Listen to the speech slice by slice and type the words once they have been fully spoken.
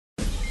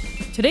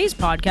Today's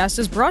podcast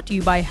is brought to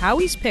you by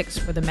Howie's Picks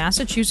for the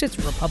Massachusetts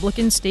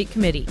Republican State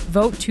Committee.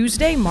 Vote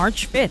Tuesday,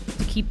 March 5th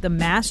to keep the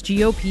Mass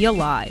GOP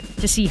alive.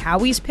 To see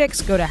Howie's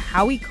Picks, go to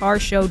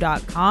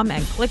howiecarrshow.com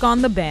and click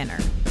on the banner.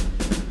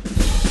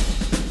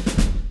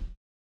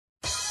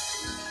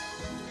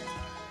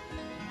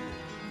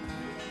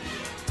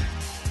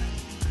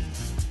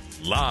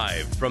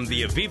 Live from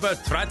the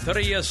Aviva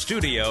Trattoria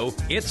studio,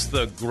 it's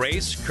the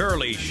Grace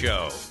Curley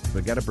Show.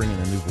 We've got to bring in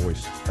a new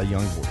voice, a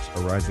young voice, a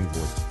rising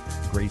voice.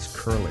 Grace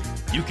Curley.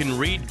 You can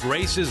read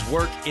Grace's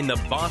work in the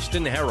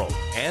Boston Herald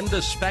and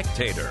the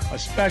Spectator.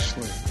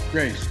 Especially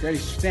Grace.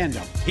 Grace, stand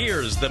up.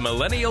 Here's the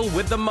millennial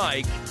with the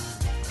mic,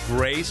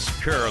 Grace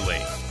Curley.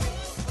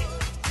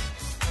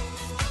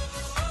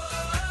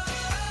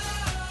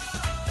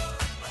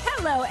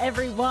 Hello,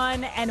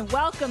 everyone, and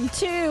welcome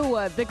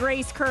to the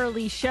Grace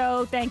Curley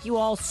Show. Thank you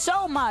all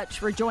so much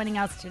for joining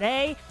us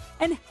today,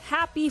 and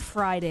happy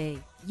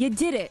Friday. You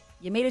did it.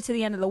 You made it to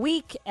the end of the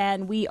week,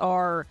 and we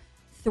are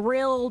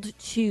thrilled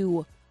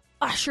to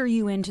usher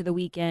you into the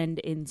weekend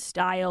in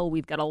style.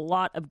 We've got a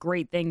lot of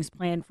great things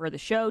planned for the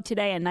show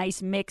today, a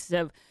nice mix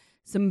of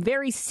some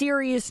very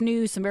serious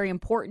news, some very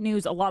important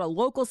news, a lot of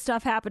local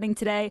stuff happening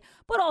today,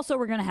 but also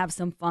we're going to have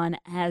some fun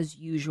as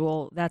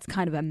usual. That's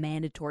kind of a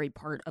mandatory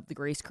part of the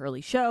Grace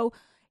Curley Show,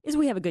 is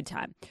we have a good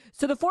time.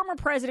 So the former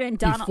president,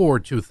 Donald... Before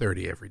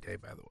 2:30 every day,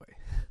 by the way.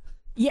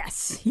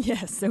 Yes.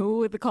 So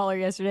with the caller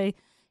yesterday,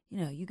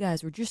 you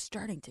guys were just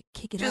starting to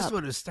kick it up. Just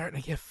when it's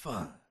starting to get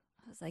fun.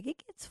 I was like,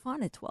 it gets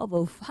fun at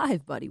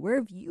 12:05, buddy. Where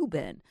have you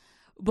been?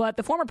 But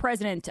the former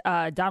president,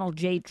 Donald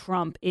J.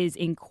 Trump, is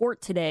in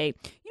court today.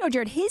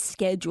 Jared, his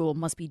schedule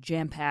must be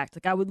jam-packed.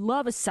 Like, I would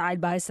love a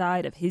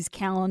side-by-side of his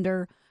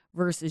calendar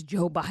versus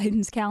Joe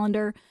Biden's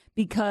calendar,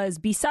 because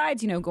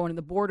besides, going to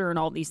the border and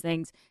all these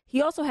things,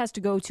 he also has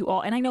to go to all,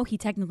 and I know he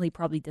technically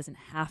probably doesn't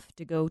have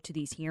to go to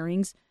these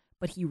hearings,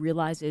 but he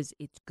realizes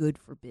it's good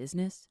for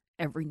business.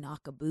 Every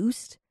knock a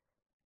boost,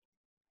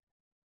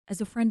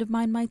 as a friend of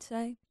mine might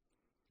say.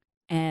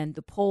 And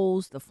the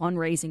polls, the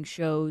fundraising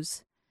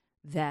shows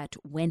that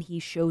when he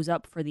shows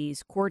up for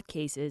these court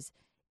cases,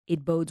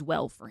 it bodes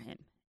well for him.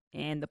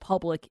 And the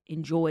public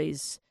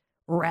enjoys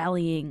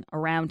rallying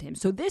around him.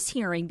 So this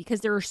hearing, because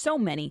there are so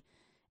many,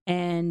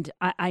 and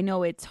I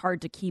know it's hard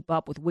to keep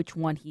up with which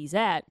one he's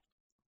at,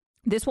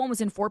 this one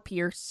was in Fort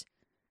Pierce.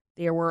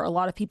 There were a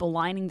lot of people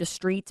lining the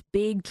streets,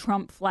 big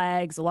Trump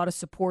flags, a lot of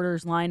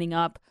supporters lining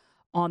up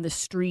on the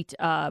street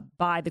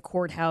by the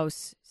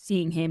courthouse,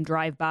 seeing him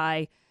drive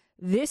by.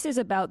 This is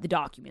about the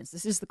documents.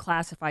 This is the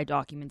classified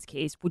documents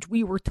case, which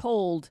we were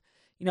told,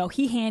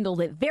 he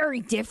handled it very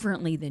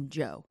differently than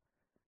Joe.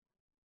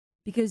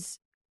 Because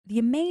the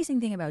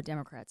amazing thing about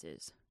Democrats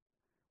is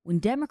when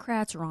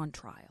Democrats are on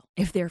trial,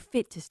 if they're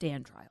fit to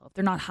stand trial, if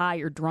they're not high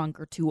or drunk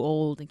or too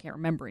old and can't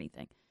remember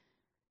anything,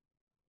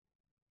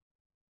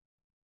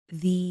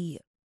 the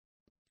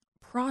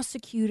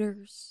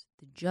prosecutors,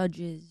 the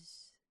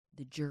judges,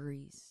 the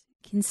juries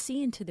can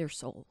see into their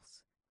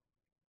souls.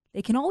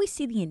 They can always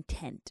see the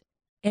intent.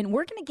 And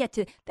we're going to get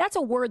to, that's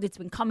a word that's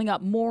been coming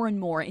up more and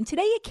more. And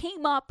today it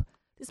came up,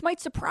 this might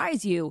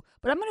surprise you,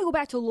 but I'm going to go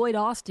back to Lloyd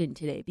Austin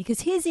today,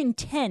 because his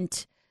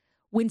intent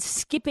when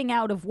skipping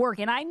out of work,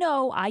 and I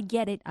know, I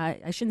get it,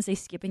 I shouldn't say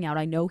skipping out,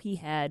 I know he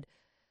had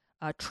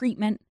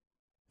treatment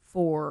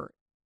for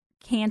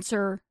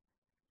cancer,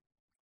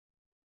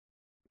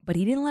 but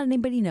he didn't let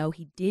anybody know.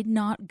 He did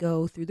not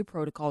go through the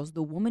protocols.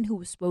 The woman who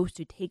was supposed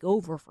to take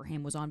over for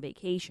him was on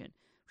vacation.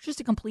 It was just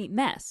a complete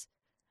mess.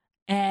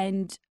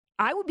 And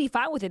I would be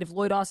fine with it if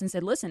Lloyd Austin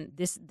said, listen,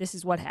 this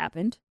is what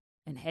happened,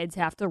 and heads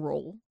have to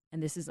roll,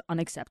 and this is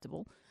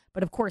unacceptable.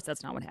 But of course,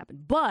 that's not what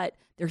happened. But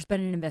there's been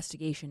an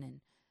investigation,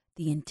 and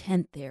the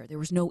intent there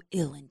was no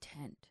ill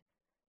intent.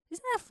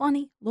 Isn't that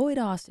funny? Lloyd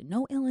Austin,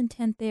 no ill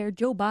intent there.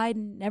 Joe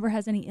Biden never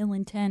has any ill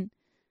intent.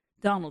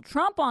 Donald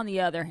Trump, on the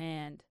other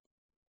hand,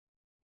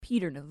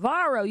 Peter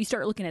Navarro, you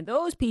start looking at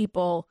those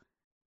people,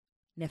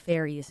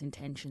 nefarious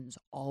intentions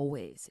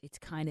always. It's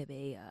kind of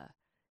a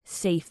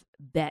safe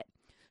bet.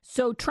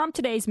 So Trump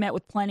today's met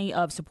with plenty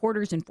of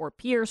supporters in Fort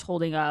Pierce,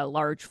 holding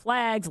large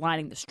flags,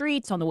 lining the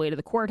streets on the way to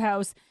the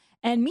courthouse.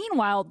 And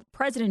meanwhile,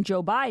 President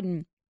Joe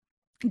Biden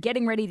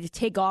getting ready to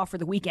take off for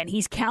the weekend.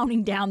 He's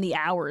counting down the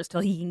hours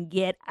till he can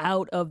get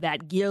out of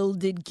that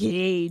gilded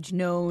cage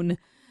known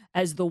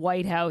as the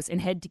White House and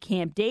head to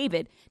Camp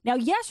David. Now,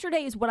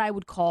 yesterday is what I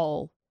would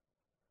call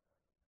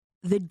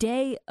the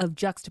day of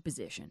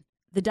juxtaposition.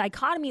 The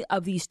dichotomy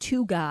of these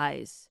two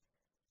guys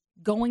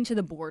going to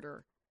the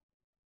border.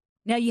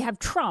 Now, you have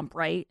Trump,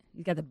 right?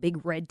 He's got the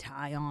big red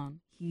tie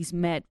on. He's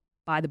met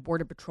by the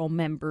Border Patrol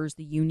members,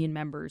 the union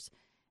members.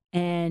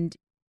 And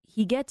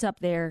he gets up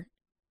there,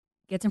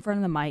 gets in front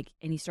of the mic,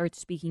 and he starts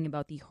speaking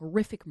about the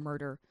horrific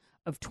murder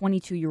of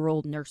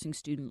 22-year-old nursing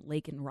student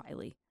Laken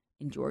Riley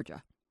in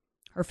Georgia.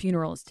 Her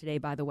funeral is today,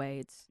 by the way.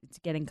 It's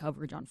getting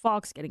coverage on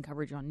Fox, getting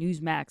coverage on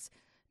Newsmax.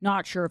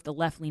 Not sure if the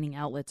left-leaning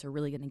outlets are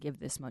really going to give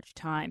this much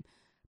time.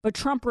 But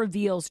Trump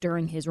reveals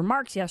during his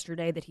remarks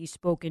yesterday that he's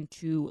spoken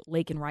to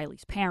Laken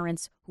Riley's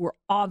parents, who are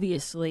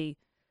obviously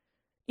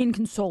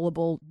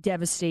inconsolable,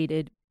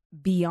 devastated,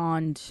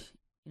 beyond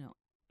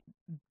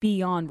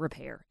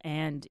repair.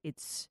 And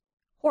it's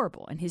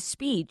horrible. And his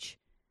speech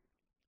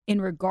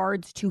in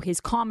regards to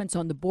his comments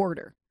on the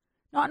border,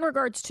 not in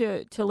regards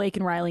to Lake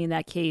and Riley in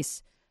that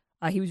case,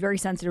 he was very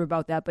sensitive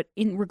about that, but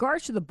in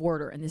regards to the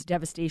border and this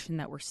devastation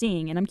that we're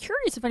seeing, and I'm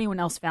curious if anyone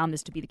else found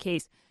this to be the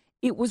case,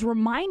 it was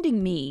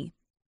reminding me,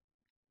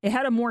 it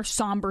had a more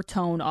somber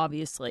tone,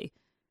 obviously,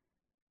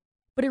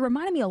 but it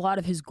reminded me a lot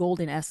of his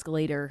golden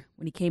escalator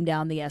when he came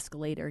down the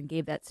escalator and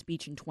gave that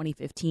speech in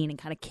 2015 and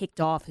kind of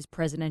kicked off his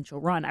presidential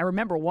run. I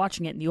remember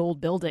watching it in the old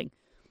building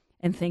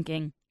and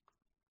thinking,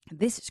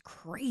 this is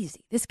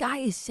crazy. This guy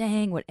is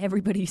saying what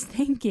everybody's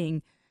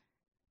thinking,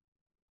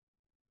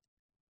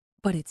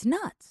 but it's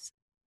nuts.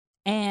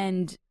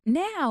 And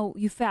now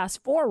you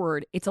fast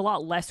forward, it's a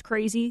lot less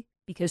crazy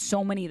because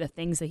so many of the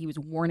things that he was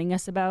warning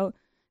us about,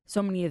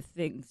 so many of the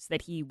things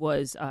that he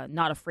was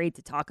not afraid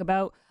to talk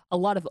about, a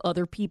lot of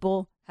other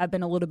people have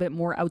been a little bit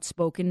more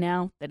outspoken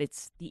now that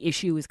the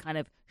issue is kind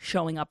of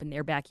showing up in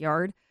their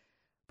backyard.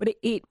 But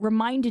it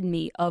reminded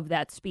me of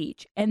that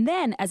speech. And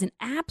then as an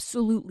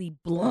absolutely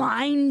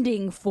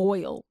blinding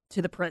foil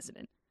to the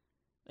president,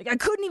 like I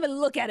couldn't even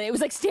look at it. It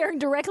was like staring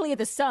directly at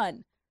the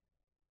sun.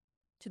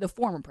 To the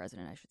former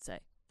president, I should say.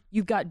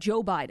 You've got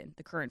Joe Biden,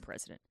 the current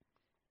president.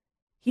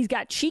 He's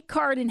got cheat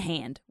card in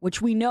hand,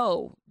 which we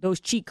know those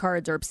cheat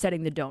cards are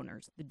upsetting the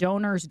donors. The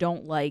donors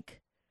don't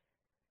like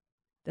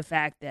the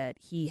fact that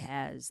he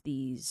has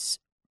these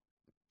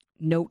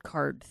note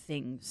card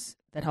things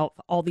that have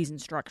all these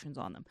instructions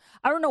on them.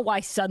 I don't know why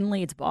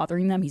suddenly it's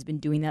bothering them. He's been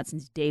doing that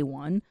since day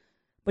one.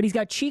 But he's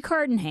got cheat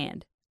card in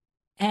hand,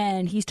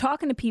 and he's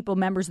talking to people,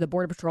 members of the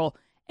Border Patrol.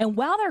 And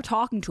while they're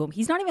talking to him,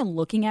 he's not even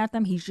looking at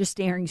them. He's just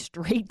staring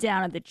straight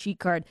down at the cheat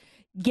card,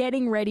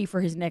 getting ready for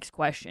his next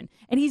question.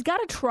 And he's got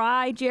to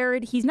try,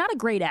 Jared. He's not a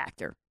great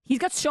actor. He's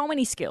got so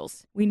many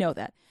skills. We know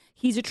that.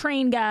 He's a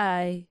trained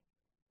guy.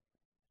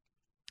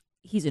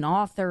 He's an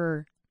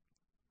author.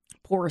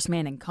 Poorest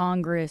man in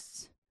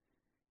Congress.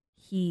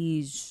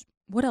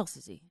 What else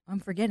is he? I'm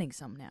forgetting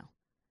some now.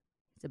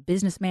 He's a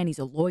businessman. He's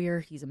a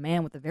lawyer. He's a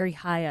man with a very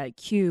high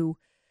IQ.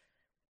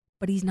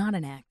 But he's not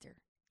an actor.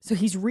 So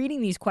he's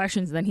reading these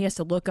questions, and then he has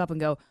to look up and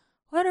go,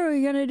 what are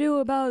we going to do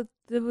about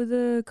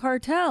the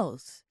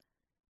cartels?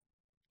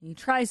 And he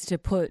tries to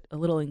put a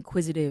little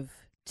inquisitive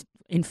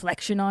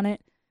inflection on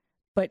it,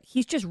 but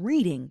he's just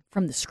reading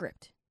from the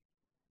script.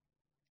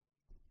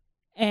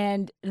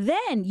 And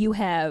then you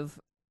have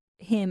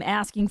him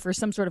asking for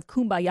some sort of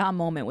kumbaya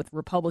moment with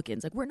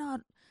Republicans. Like, we're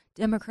not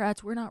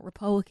Democrats, we're not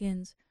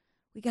Republicans.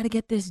 We got to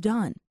get this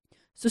done.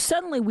 So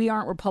suddenly we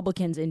aren't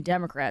Republicans and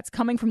Democrats,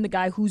 coming from the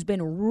guy who's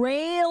been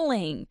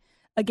railing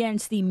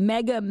against the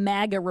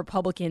MAGA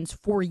Republicans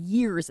for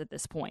years at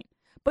this point.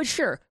 But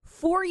sure,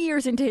 4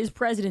 years into his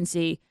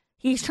presidency,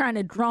 he's trying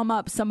to drum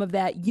up some of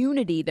that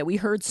unity that we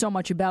heard so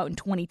much about in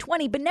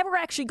 2020, but never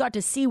actually got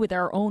to see with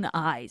our own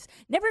eyes.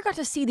 Never got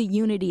to see the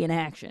unity in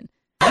action.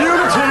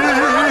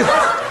 Unity!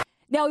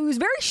 Now, he was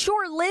very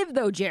short-lived,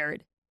 though,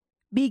 Jared.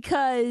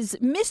 Because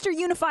Mr.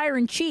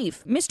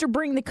 Unifier-in-Chief, Mr.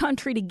 Bring the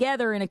Country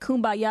Together in a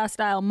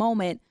kumbaya-style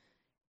moment,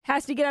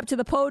 has to get up to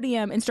the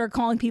podium and start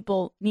calling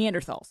people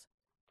Neanderthals.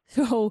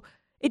 So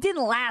it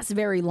didn't last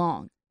very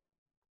long.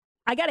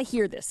 I got to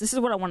hear this. This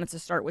is what I wanted to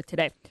start with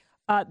today.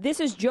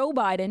 This is Joe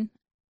Biden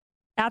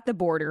at the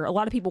border. A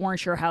lot of people weren't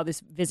sure how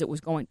this visit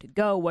was going to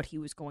go, what he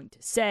was going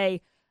to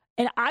say.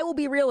 And I will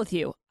be real with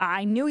you.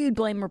 I knew he'd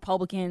blame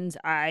Republicans.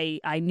 I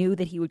knew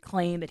that he would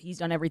claim that he's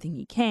done everything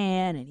he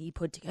can and he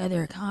put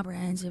together a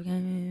comprehensive... I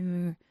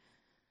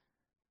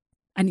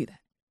knew that.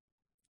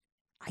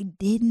 I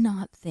did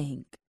not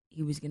think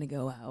he was going to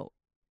go out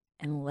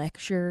and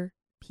lecture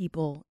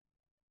people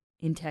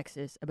in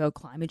Texas about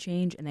climate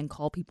change and then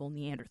call people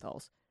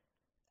Neanderthals.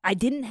 I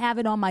didn't have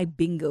it on my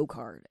bingo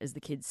card, as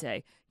the kids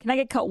say. Can I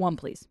get cut one,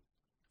 please?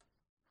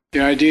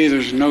 The idea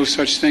there's no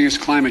such thing as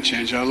climate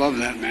change. I love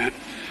that, man.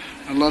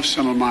 I love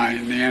some of my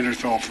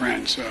Neanderthal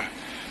friends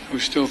who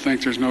still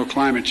think there's no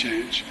climate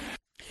change.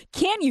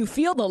 Can you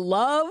feel the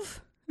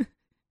love?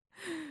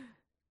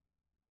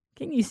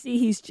 Can you see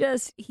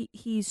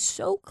he's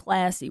so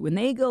classy. When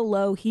they go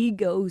low, he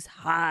goes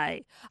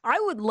high. I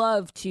would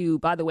love to,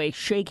 by the way,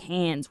 shake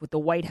hands with the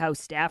White House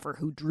staffer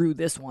who drew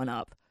this one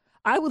up.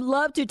 I would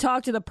love to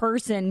talk to the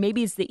person,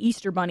 maybe it's the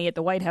Easter Bunny at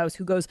the White House,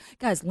 who goes,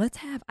 guys,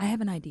 I have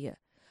an idea.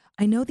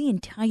 I know the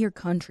entire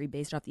country,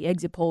 based off the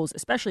exit polls,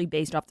 especially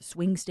based off the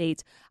swing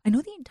states, I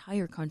know the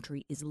entire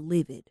country is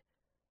livid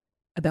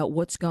about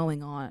what's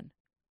going on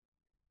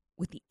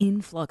with the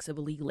influx of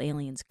illegal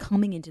aliens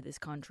coming into this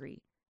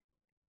country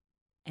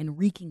and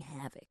wreaking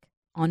havoc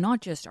on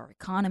not just our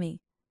economy,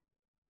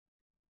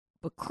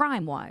 but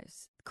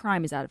crime-wise.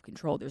 Crime is out of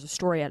control. There's a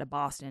story out of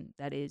Boston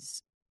that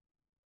it's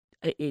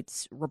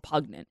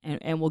repugnant,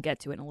 and we'll get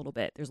to it in a little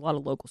bit. There's a lot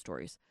of local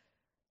stories.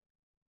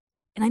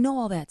 And I know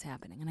all that's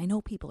happening, and I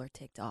know people are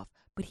ticked off,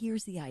 but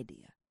here's the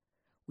idea.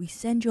 We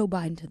send Joe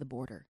Biden to the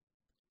border.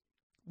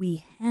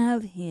 We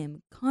have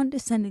him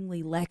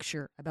condescendingly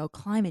lecture about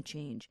climate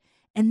change,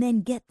 and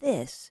then get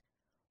this,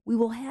 we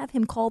will have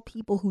him call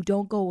people who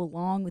don't go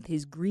along with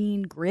his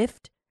green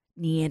grift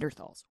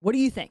Neanderthals. What do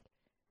you think?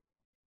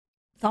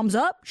 Thumbs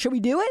up? Should we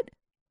do it?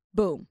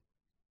 Boom.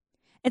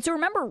 And so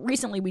remember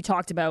recently we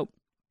talked about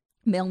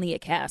Melnia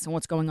Cass and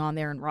what's going on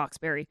there in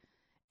Roxbury.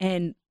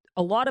 And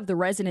a lot of the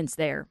residents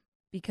there,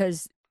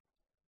 because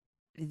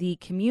the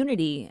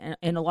community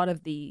and a lot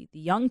of the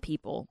young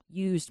people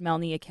used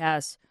Melnia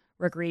Cass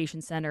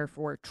Recreation Center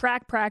for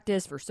track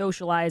practice, for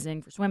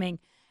socializing, for swimming,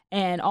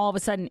 and all of a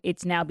sudden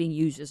it's now being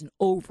used as an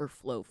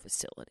overflow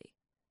facility.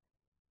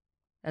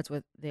 That's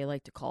what they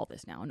like to call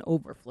this now, an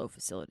overflow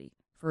facility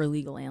for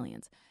illegal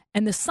aliens.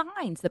 And the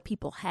signs that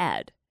people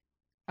had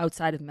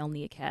outside of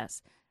Melnia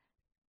Cass,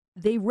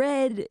 they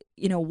read,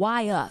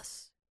 why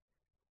us?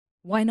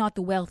 Why not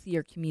the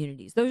wealthier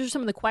communities? Those are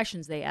some of the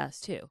questions they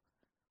asked too.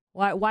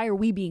 Why are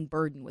we being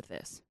burdened with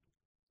this?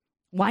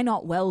 Why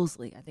not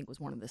Wellesley? I think was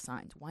one of the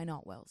signs. Why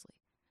not Wellesley?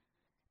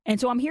 And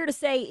so I'm here to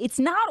say it's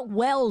not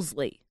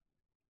Wellesley,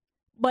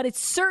 but it's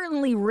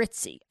certainly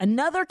ritzy.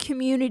 Another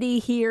community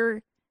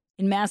here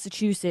in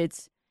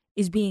Massachusetts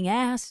is being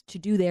asked to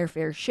do their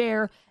fair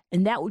share,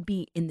 and that would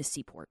be in the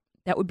Seaport.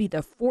 That would be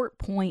the Fort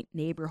Point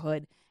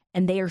neighborhood,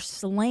 and they are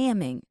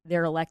slamming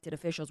their elected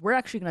officials. We're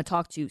actually going to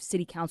talk to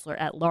City Councilor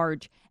at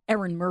Large,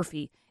 Erin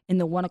Murphy, in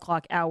the 1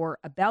 o'clock hour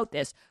about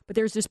this. But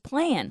there's this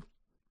plan.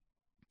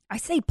 I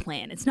say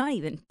plan. It's not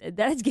even,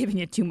 that's giving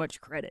it too much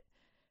credit.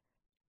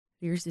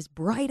 There's this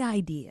bright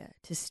idea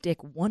to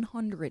stick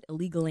 100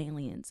 illegal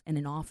aliens in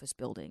an office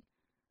building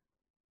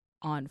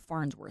on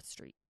Farnsworth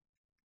Street.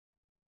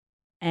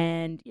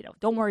 And,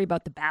 don't worry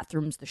about the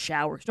bathrooms, the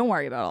showers. Don't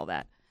worry about all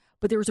that.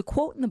 But there was a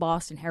quote in the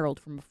Boston Herald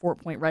from a Fort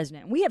Point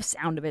resident, and we have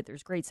sound of it.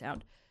 There's great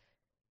sound.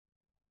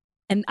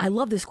 And I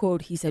love this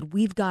quote. He said,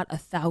 "We've got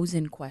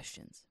 1,000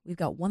 questions. We've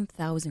got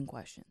 1,000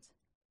 questions."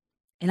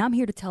 And I'm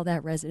here to tell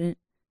that resident,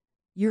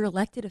 your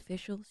elected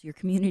officials, your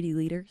community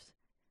leaders,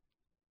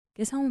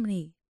 guess how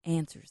many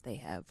answers they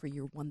have for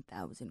your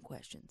 1,000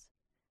 questions?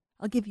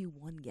 I'll give you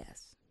one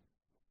guess.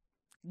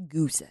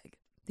 Goose egg.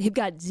 They've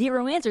got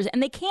zero answers,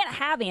 and they can't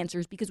have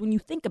answers because when you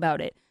think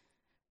about it,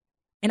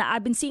 and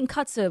I've been seeing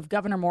cuts of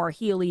Governor Maura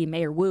Healey and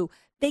Mayor Wu,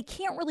 they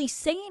can't really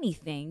say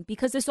anything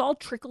because this all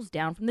trickles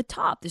down from the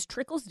top. This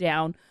trickles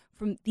down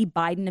from the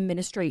Biden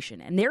administration,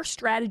 and their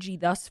strategy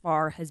thus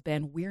far has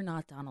been, we're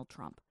not Donald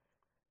Trump.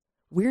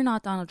 We're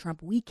not Donald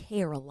Trump. We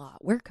care a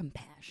lot. We're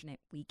compassionate.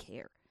 We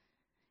care.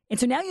 And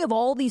so now you have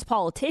all these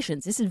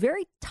politicians. This is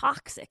very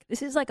toxic.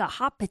 This is like a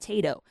hot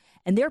potato.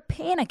 And they're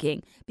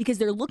panicking because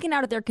they're looking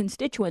out at their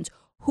constituents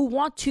who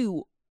want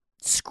to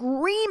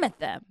scream at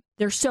them.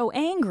 They're so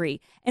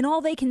angry. And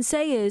all they can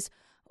say is,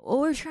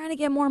 well, we're trying to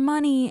get more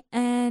money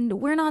and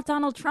we're not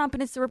Donald Trump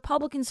and it's the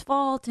Republicans'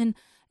 fault. And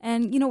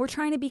we're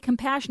trying to be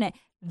compassionate.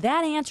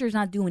 That answer is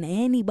not doing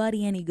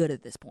anybody any good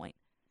at this point.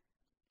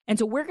 And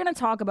so we're going to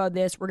talk about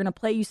this. We're going to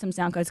play you some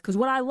sound cuts because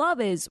what I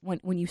love is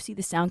when you see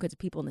the sound cuts of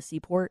people in the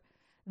Seaport,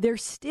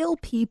 there's still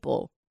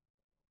people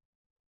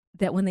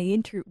that when they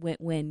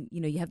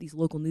you have these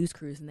local news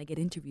crews and they get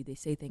interviewed, they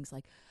say things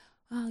like,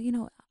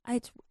 "Oh, I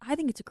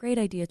think it's a great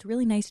idea. It's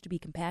really nice to be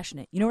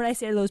compassionate." You know what I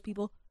say to those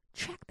people?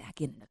 Check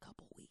back in a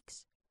couple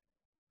weeks.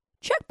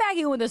 Check back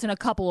in with us in a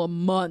couple of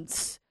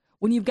months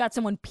when you've got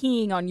someone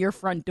peeing on your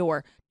front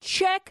door.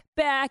 Check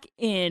back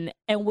in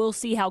and we'll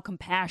see how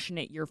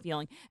compassionate you're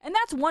feeling. And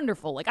that's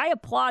wonderful. Like, I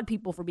applaud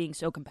people for being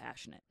so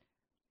compassionate.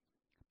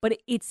 But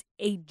it's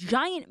a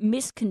giant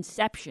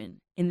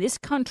misconception in this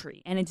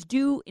country, and it's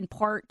due in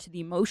part to the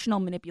emotional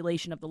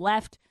manipulation of the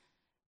left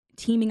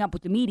teaming up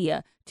with the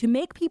media to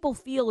make people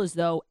feel as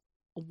though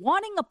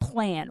wanting a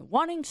plan,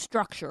 wanting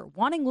structure,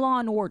 wanting law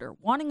and order,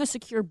 wanting a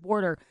secure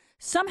border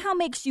somehow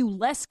makes you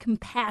less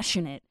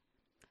compassionate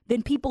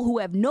than people who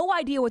have no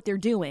idea what they're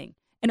doing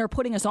and are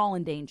putting us all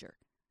in danger.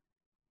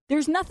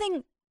 There's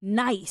nothing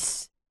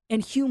nice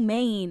and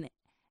humane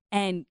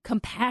and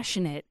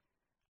compassionate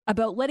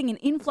about letting an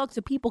influx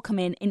of people come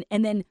in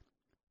and then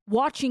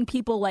watching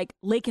people like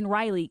Laken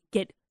Riley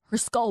get her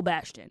skull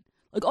bashed in.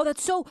 Like, oh,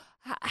 that's so,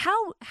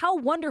 how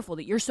wonderful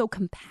that you're so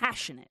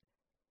compassionate.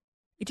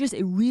 It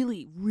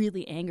really,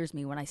 really angers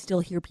me when I still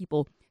hear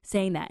people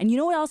saying that. And you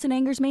know what else it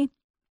angers me?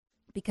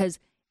 Because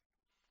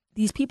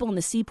these people in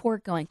the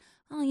Seaport going,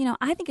 oh,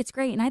 I think it's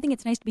great and I think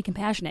it's nice to be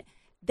compassionate.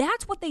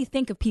 That's what they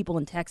think of people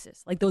in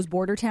Texas, like those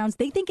border towns.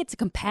 They think it's a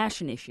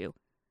compassion issue.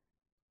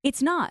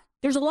 It's not.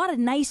 There's a lot of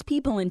nice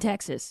people in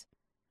Texas.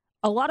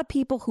 A lot of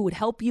people who would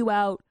help you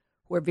out,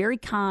 who are very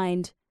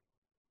kind.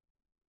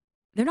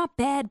 They're not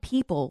bad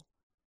people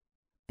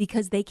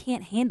because they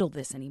can't handle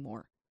this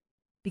anymore,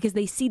 because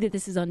they see that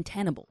this is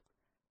untenable.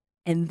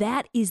 And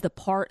that is the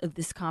part of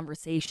this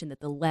conversation that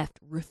the left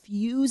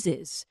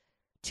refuses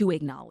to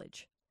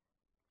acknowledge.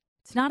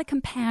 It's not a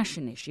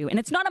compassion issue, and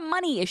it's not a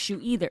money issue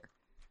either.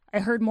 I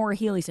heard Maura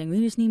Healey saying,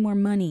 we just need more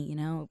money,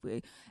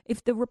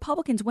 If the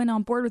Republicans went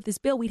on board with this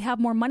bill, we'd have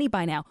more money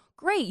by now.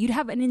 Great, you'd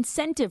have an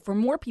incentive for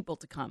more people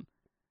to come.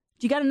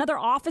 Do you got another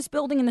office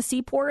building in the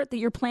Seaport that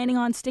you're planning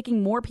on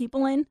sticking more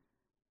people in?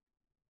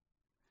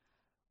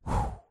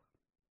 Whew.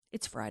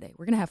 It's Friday.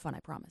 We're going to have fun,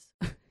 I promise.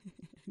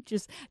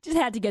 Just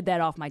had to get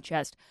that off my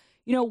chest.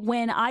 You know,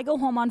 when I go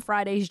home on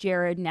Fridays,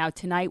 Jared, now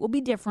tonight will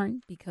be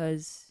different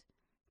because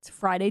it's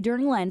Friday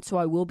during Lent, so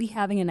I will be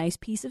having a nice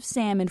piece of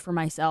salmon for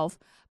myself.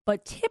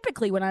 But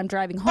typically when I'm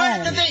driving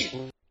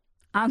home,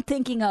 I'm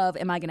thinking of,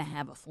 am I going to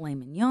have a filet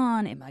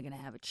mignon? Am I going to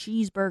have a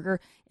cheeseburger?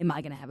 Am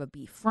I going to have a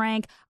beef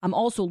frank? I'm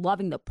also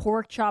loving the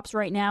pork chops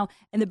right now.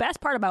 And the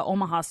best part about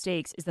Omaha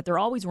Steaks is that they're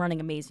always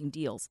running amazing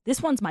deals.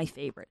 This one's my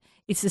favorite.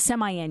 It's the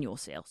semi-annual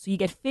sale. So you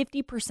get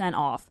 50%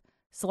 off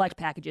select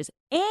packages,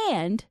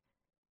 and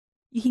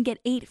you can get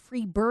 8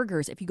 free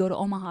burgers if you go to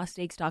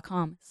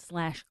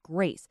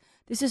omahasteaks.com/grace.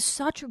 This is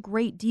such a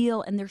great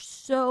deal, and there's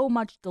so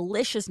much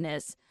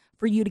deliciousness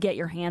for you to get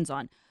your hands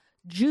on.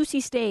 Juicy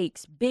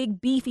steaks,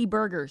 big beefy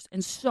burgers,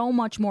 and so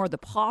much more. The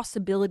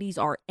possibilities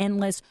are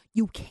endless.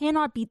 You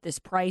cannot beat this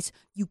price.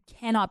 You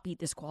cannot beat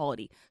this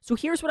quality. So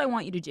here's what I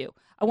want you to do.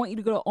 I want you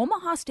to go to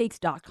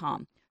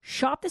omahasteaks.com,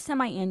 shop the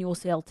semi-annual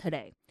sale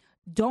today.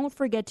 Don't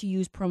forget to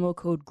use promo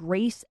code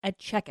GRACE at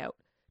checkout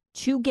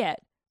to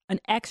get an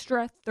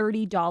extra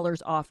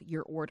 $30 off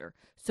your order.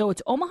 So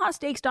it's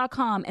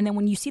omahasteaks.com, and then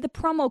when you see the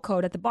promo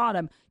code at the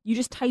bottom, you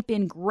just type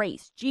in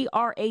GRACE,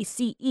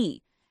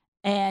 GRACE,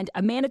 and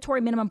a mandatory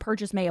minimum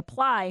purchase may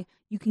apply.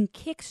 You can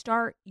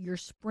kickstart your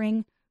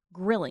spring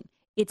grilling.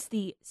 It's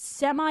the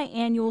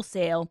semi-annual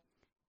sale.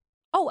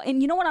 Oh,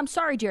 and you know what? I'm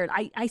sorry, Jared.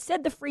 I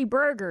said the free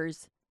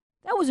burgers.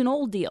 That was an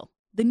old deal.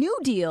 The new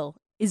deal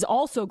is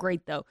also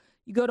great, though.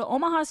 You go to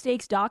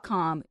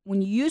omahasteaks.com.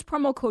 When you use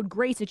promo code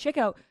GRACE at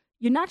checkout,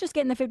 you're not just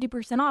getting the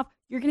 50% off,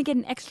 you're going to get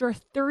an extra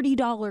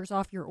 $30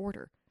 off your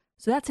order.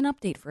 So that's an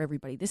update for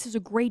everybody. This is a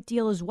great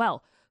deal as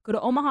well. Go to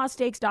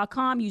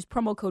omahasteaks.com, use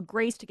promo code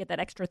GRACE to get that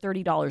extra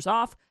 $30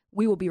 off.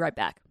 We will be right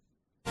back.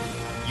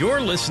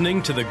 You're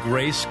listening to The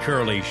Grace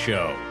Curley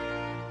Show.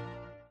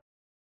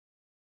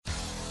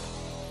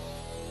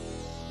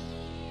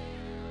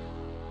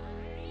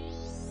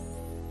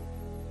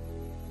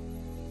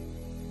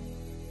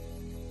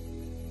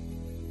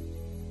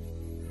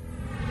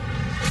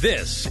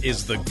 This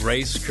is The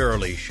Grace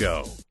Curley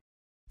Show.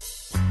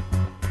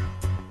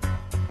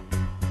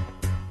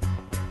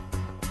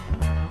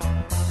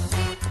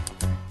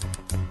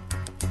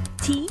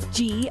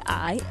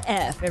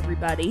 TGIF,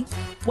 everybody.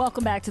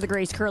 Welcome back to the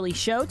Grace Curley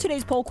Show.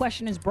 Today's poll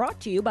question is brought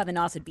to you by the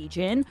Nauset Beach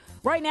Inn.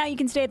 Right now, you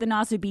can stay at the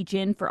Nauset Beach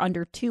Inn for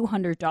under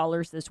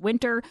 $200 this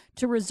winter.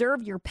 To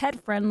reserve your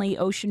pet-friendly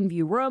ocean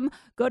view room,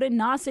 go to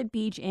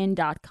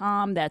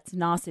nausetbeachinn.com. That's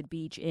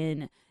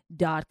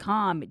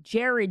nausetbeachinn.com.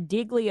 Jared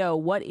Diglio,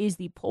 what is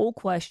the poll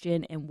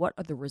question and what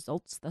are the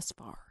results thus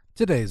far?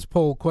 Today's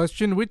poll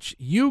question, which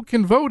you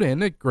can vote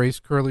in at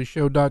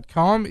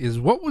gracecurleyshow.com, is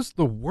what was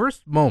the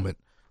worst moment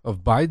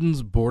of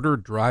Biden's border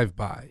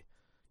drive-by?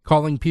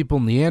 Calling people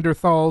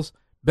Neanderthals,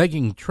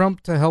 begging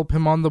Trump to help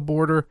him on the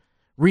border,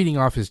 reading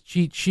off his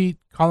cheat sheet,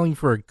 calling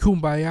for a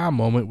kumbaya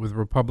moment with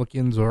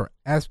Republicans, or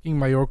asking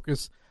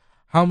Mayorkas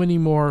how many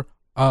more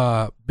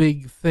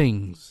big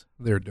things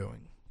they're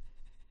doing.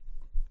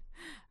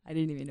 I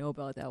didn't even know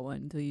about that one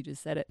until you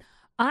just said it.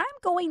 I'm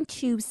going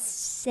to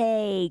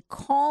say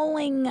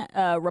calling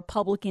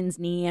Republicans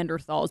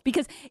Neanderthals,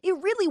 because it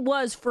really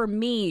was for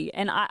me,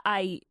 and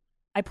I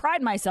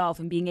pride myself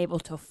in being able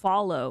to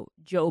follow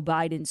Joe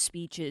Biden's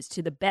speeches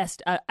to the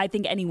best I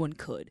think anyone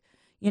could.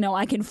 You know,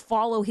 I can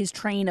follow his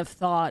train of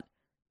thought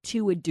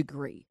to a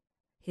degree,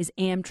 his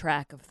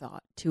Amtrak of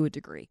thought to a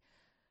degree.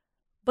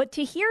 But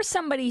to hear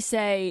somebody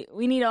say,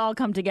 we need to all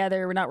come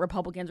together, we're not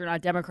Republicans, we're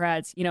not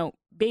Democrats, you know,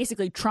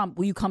 basically, Trump,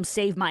 will you come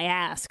save my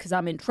ass because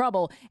I'm in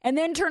trouble, and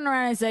then turn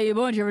around and say, a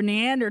bunch of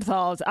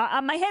Neanderthals,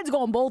 my head's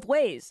going both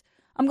ways.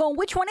 I'm going,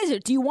 which one is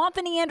it? Do you want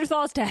the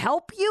Neanderthals to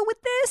help you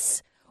with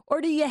this,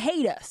 or do you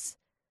hate us?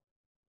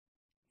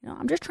 You know,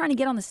 I'm just trying to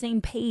get on the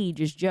same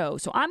page as Joe,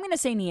 so I'm going to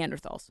say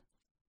Neanderthals.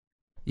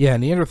 Yeah,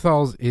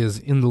 Neanderthals is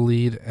in the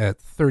lead at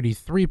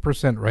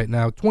 33% right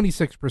now,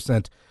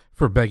 26%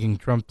 for begging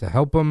Trump to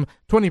help him,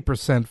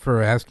 20%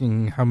 for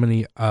asking how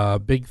many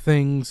big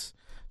things,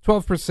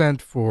 12%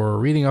 for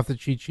reading off the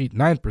cheat sheet,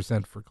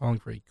 9% for calling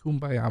for a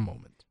kumbaya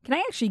moment. Can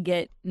I actually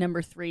get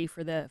number 3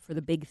 for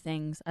the big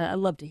things? I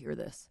love to hear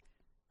this.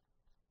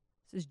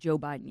 This is Joe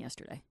Biden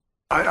yesterday.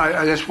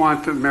 I just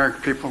want the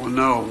American people to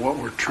know what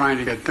we're trying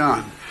to get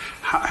done.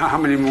 How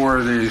many more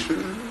of these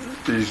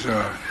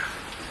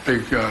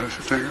big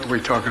things are we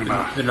talking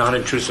about? The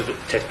non-intrusive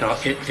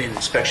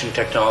inspection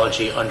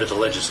technology under the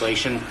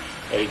legislation,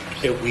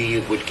 we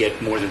would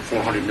get more than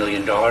 $400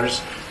 million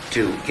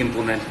to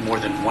implement more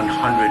than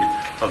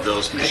 100 of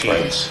those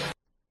machines.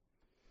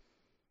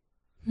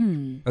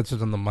 That's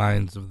what's on the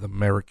minds of the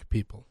American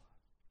people.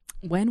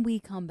 When we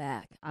come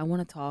back, I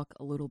want to talk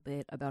a little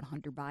bit about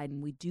Hunter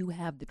Biden. We do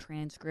have the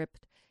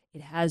transcript.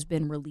 It has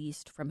been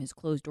released from his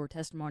closed-door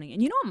testimony.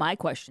 And you know what my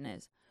question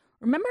is?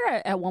 Remember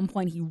at one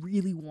point he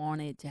really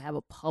wanted to have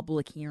a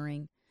public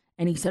hearing,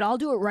 and he said, I'll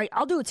do it right.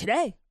 I'll do it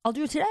today. I'll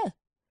do it today.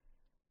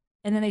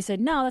 And then they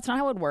said, no, that's not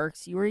how it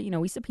works.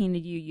 We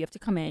subpoenaed you. You have to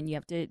come in. You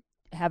have to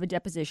have a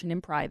deposition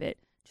in private,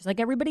 just like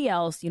everybody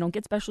else. You don't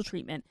get special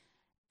treatment.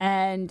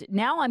 And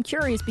now I'm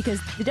curious because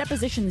the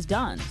deposition's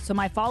done. So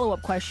my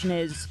follow-up question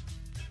is,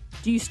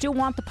 do you still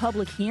want the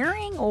public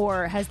hearing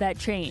or has that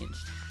changed?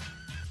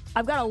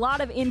 I've got a lot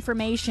of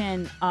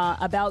information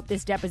about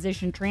this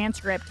deposition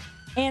transcript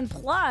and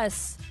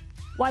plus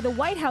why the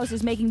White House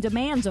is making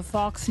demands of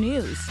Fox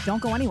News.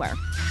 Don't go anywhere.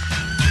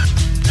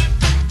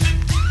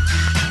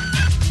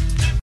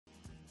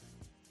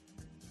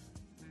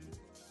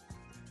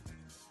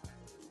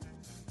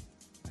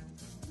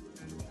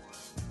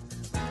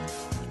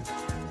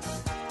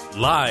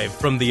 Live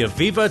from the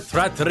Aviva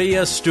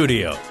Trattoria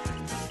studio.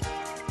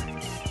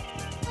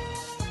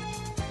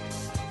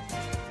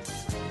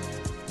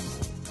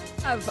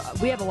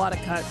 We have a lot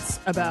of cuts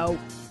about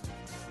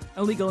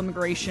illegal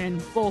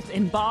immigration, both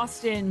in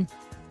Boston,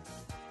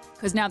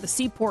 because now the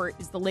Seaport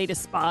is the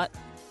latest spot.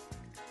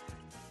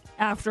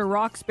 After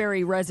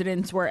Roxbury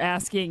residents were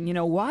asking,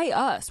 why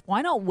us?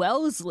 Why not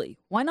Wellesley?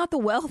 Why not the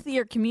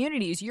wealthier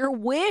communities? Your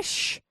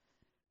wish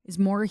is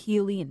Maura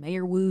Healey and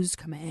Mayor Wu's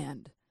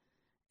command.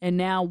 And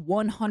now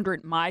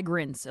 100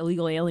 migrants,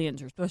 illegal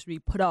aliens, are supposed to be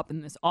put up in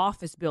this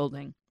office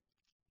building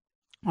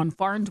on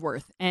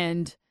Farnsworth.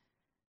 And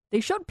they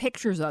showed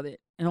pictures of it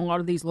in a lot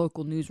of these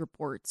local news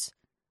reports.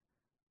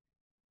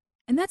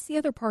 And that's the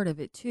other part of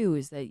it, too,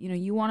 is that,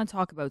 you want to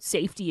talk about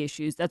safety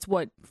issues. That's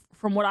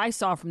from what I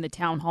saw from the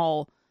town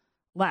hall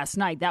last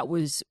night, that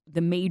was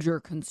the major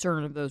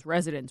concern of those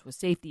residents was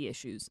safety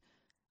issues.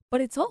 But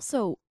it's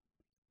also...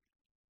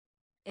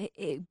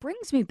 It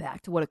brings me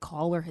back to what a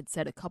caller had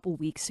said a couple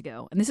weeks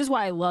ago. And this is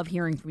why I love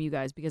hearing from you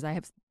guys, because I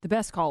have the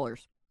best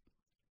callers.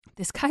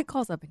 This guy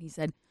calls up and he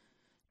said,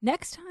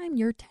 next time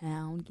your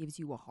town gives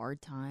you a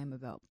hard time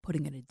about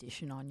putting an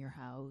addition on your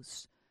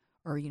house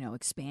or,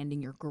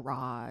 expanding your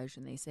garage,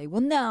 and they say,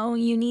 well, no,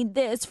 you need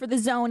this for the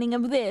zoning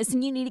of this,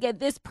 and you need to get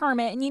this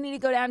permit, and you need to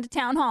go down to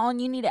town hall, and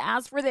you need to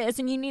ask for this,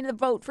 and you need to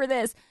vote for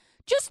this.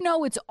 Just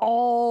know it's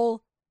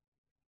all...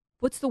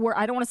 What's the word?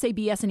 I don't want to say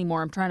BS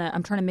anymore. I'm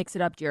trying to mix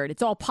it up, Jared.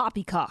 It's all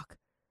poppycock.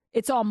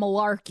 It's all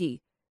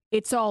malarkey.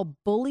 It's all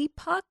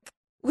bullypuck.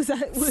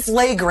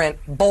 Flagrant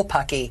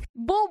bullpucky?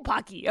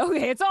 Bullpucky.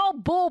 Okay, it's all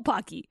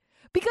bullpucky.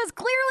 Because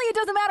clearly it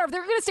doesn't matter if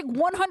they're going to stick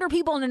 100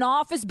 people in an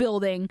office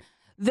building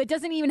that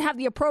doesn't even have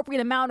the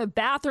appropriate amount of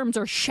bathrooms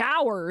or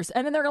showers,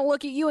 and then they're going to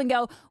look at you and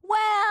go,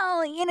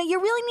 well, you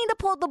really need to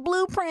pull the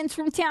blueprints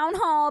from town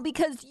hall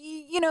because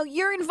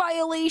you're in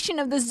violation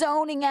of the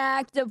zoning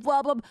act of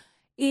blah blah blah.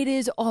 It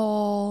is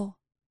all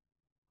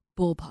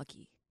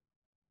bullpucky,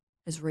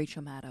 as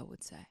Rachel Maddow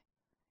would say.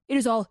 It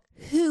is all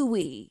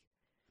hooey.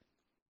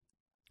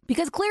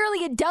 Because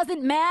clearly it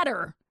doesn't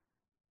matter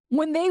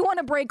when they want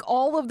to break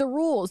all of the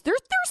rules. There's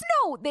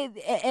no,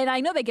 and I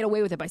know they get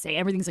away with it by saying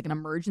everything's like an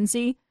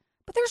emergency,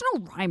 but there's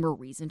no rhyme or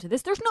reason to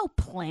this. There's no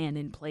plan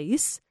in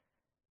place.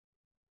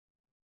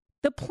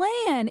 The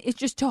plan is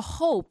just to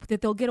hope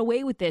that they'll get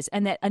away with this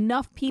and that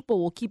enough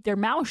people will keep their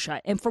mouth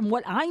shut. And from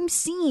what I'm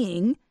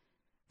seeing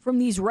from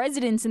these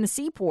residents in the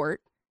Seaport,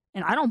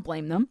 and I don't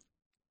blame them,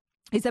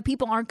 is that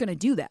people aren't going to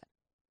do that.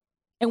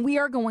 And we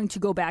are going to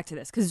go back to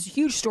this because it's a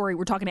huge story.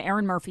 We're talking to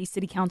Erin Murphy,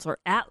 city councilor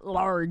at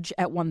large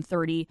at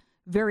 1:30.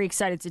 Very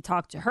excited to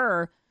talk to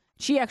her.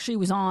 She actually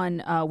was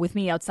on with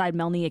me outside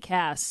Melnia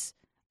Cass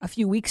a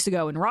few weeks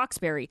ago in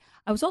Roxbury.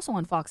 I was also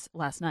on Fox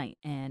last night,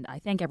 and I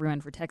thank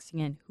everyone for texting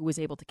in who was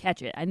able to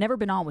catch it. I'd never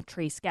been on with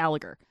Trace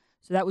Gallagher,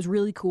 so that was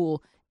really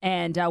cool.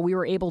 And we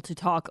were able to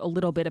talk a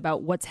little bit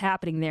about what's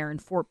happening there in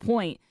Fort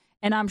Point.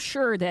 And I'm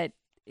sure that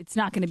it's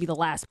not going to be the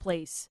last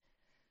place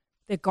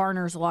that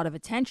garners a lot of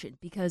attention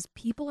because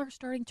people are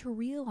starting to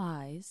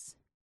realize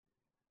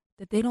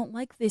that they don't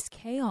like this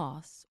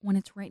chaos when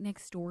it's right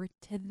next door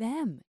to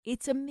them.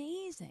 It's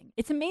amazing.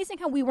 It's amazing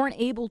how we weren't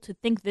able to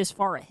think this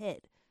far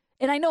ahead.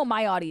 And I know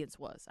my audience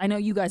was. I know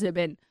you guys have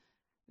been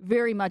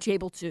very much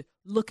able to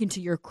look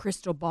into your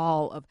crystal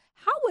ball of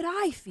how would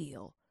I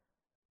feel?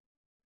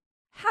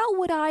 How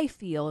would I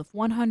feel if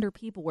 100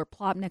 people were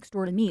plopped next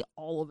door to me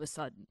all of a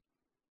sudden?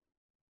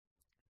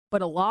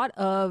 But a lot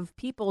of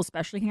people,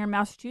 especially here in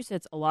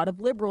Massachusetts, a lot of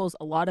liberals,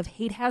 a lot of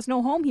hate has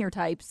no home here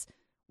types,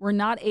 were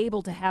not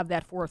able to have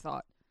that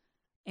forethought.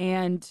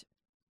 And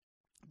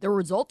the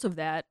results of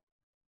that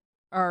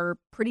are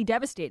pretty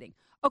devastating.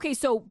 Okay,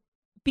 so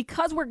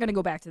because we're going to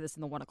go back to this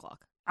in the 1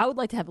 o'clock, I would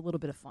like to have a little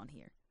bit of fun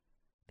here.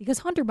 Because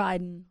Hunter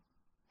Biden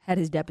had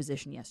his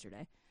deposition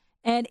yesterday.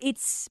 And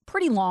it's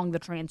pretty long, the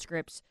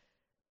transcripts.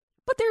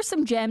 But there's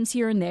some gems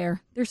here and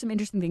there. There's some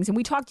interesting things. And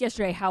we talked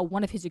yesterday how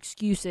one of his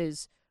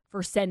excuses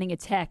for sending a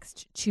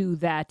text to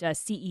that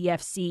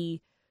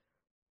CEFC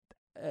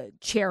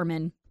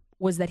chairman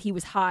was that he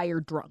was high or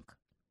drunk.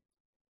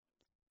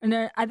 And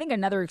then I think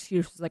another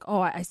excuse was like,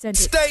 I sent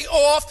it. Stay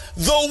off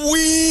the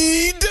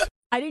weed!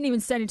 I didn't even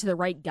send it to the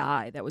right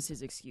guy. That was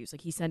his excuse.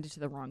 Like, he sent it to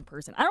the wrong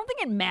person. I don't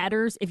think it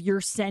matters if you're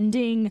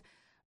sending,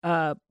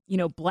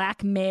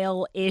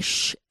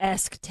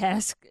 blackmail-ish-esque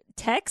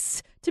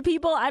texts to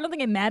people. I don't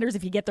think it matters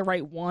if you get the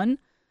right one.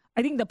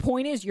 I think the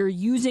point is you're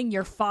using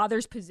your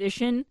father's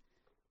position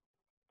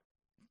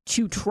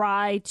to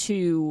try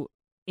to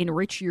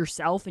enrich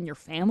yourself and your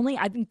family.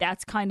 I think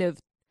that's kind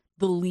of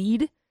the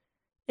lead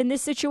in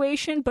this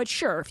situation, but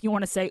sure, if you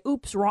want to say,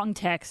 oops, wrong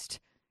text,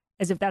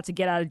 as if that's a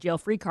get out of jail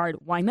free card,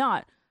 why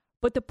not?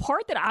 But the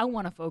part that I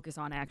want to focus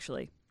on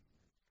actually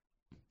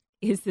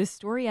is this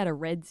story out of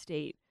Red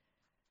State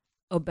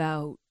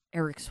about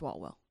Eric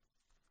Swalwell.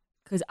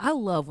 Because I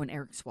love when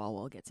Eric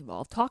Swalwell gets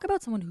involved. Talk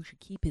about someone who should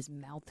keep his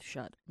mouth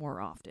shut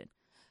more often.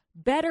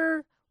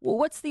 Better, well,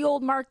 what's the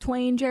old Mark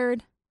Twain,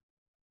 Jared?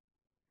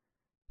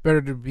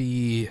 Better to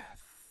be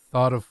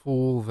thought a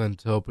fool than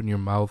to open your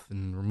mouth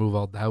and remove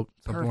all doubt,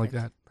 something like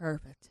that.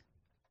 Perfect.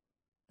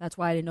 That's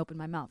why I didn't open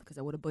my mouth, because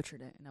I would have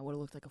butchered it and I would have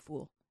looked like a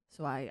fool.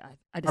 So I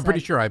decided, I'm pretty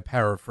sure I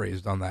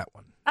paraphrased on that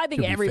one. I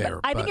think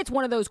I think it's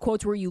one of those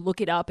quotes where you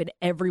look it up and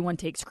everyone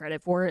takes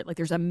credit for it. Like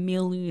there's a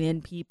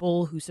million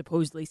people who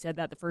supposedly said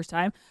that the first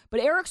time. But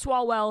Eric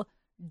Swalwell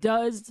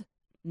does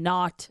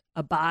not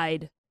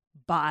abide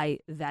by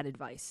that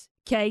advice.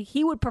 Okay?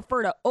 He would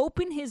prefer to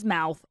open his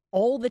mouth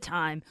all the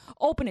time.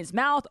 Open his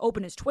mouth,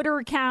 open his Twitter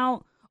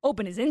account,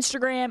 open his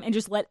Instagram, and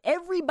just let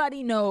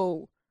everybody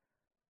know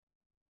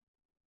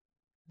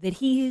that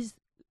he is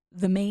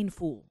the main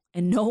fool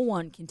and no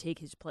one can take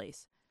his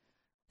place.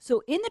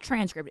 So in the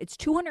transcript, it's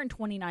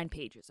 229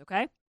 pages,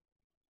 okay?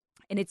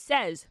 And it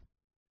says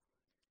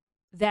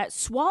that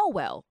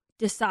Swalwell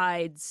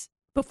decides,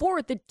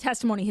 before the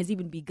testimony has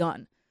even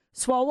begun,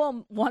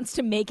 Swalwell wants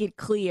to make it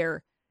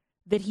clear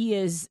that he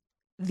is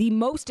the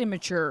most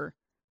immature,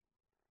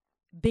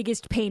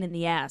 biggest pain in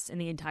the ass in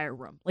the entire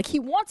room. Like he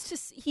wants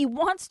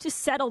to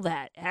settle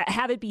that,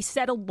 have it be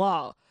settled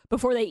law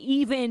before they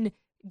even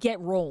get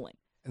rolling.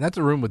 And that's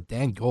a room with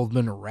Dan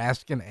Goldman,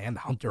 Raskin, and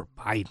Hunter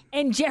Biden.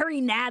 And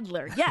Jerry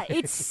Nadler. Yeah,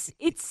 it's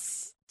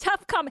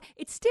tough.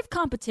 It's stiff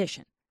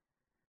competition.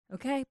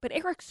 Okay? But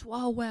Eric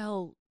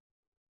Swalwell,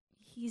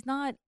 he's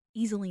not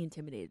easily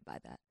intimidated by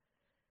that.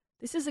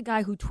 This is a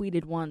guy who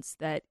tweeted once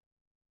that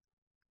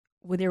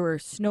when there were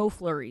snow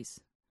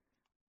flurries,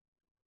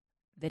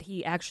 that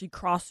he actually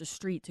crossed the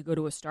street to go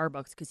to a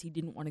Starbucks because he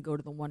didn't want to go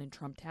to the one in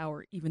Trump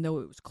Tower, even though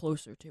it was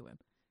closer to him.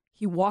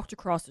 He walked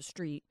across the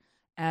street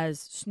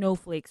as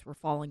snowflakes were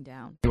falling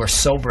down. You are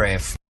so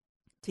brave.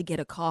 To get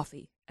a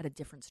coffee at a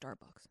different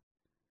Starbucks.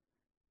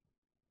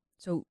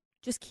 So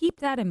just keep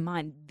that in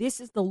mind. This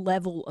is the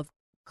level of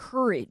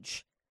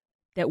courage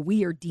that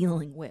we are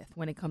dealing with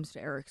when it comes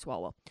to Eric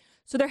Swalwell.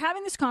 So they're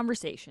having this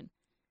conversation,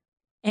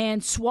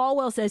 and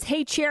Swalwell says,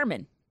 "Hey,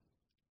 Chairman,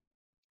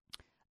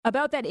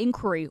 about that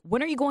inquiry,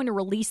 when are you going to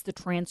release the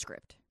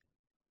transcript?"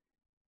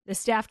 The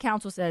staff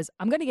counsel says,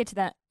 "I'm going to get to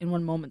that in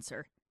one moment,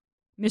 sir."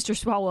 Mr.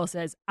 Swalwell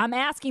says, "I'm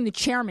asking the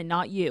chairman,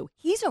 not you."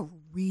 He's a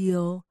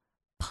real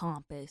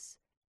pompous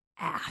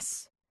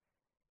ass.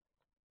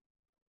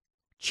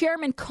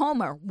 Chairman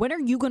Comer, when are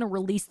you going to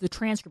release the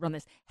transcript on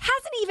this?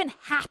 Hasn't even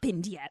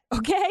happened yet,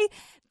 okay?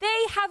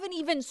 They haven't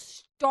even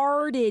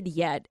started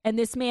yet, and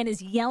this man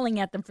is yelling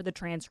at them for the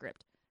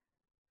transcript.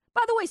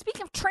 By the way,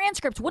 speaking of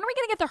transcripts, when are we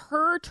going to get the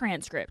Her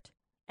transcript?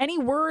 Any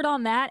word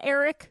on that,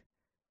 Eric?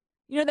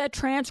 You know that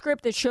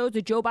transcript that shows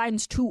that Joe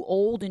Biden's too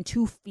old and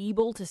too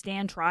feeble to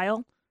stand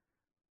trial?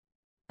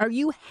 Are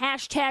you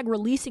hashtag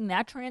releasing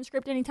that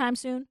transcript anytime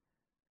soon?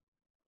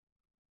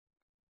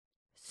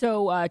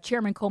 So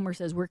Chairman Comer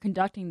says, "We're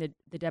conducting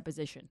the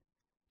deposition."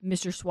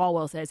 Mr.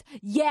 Swalwell says,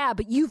 "Yeah,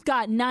 but you've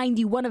got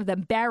 91 of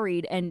them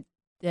buried." And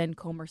then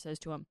Comer says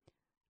to him,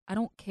 "I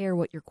don't care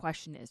what your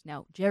question is."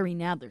 Now, Jerry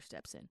Nadler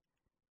steps in.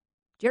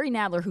 Jerry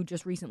Nadler, who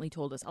just recently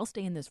told us, "I'll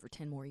stay in this for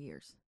 10 more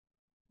years."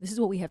 This is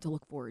what we have to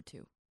look forward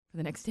to for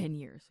the next 10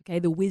 years, okay?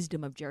 The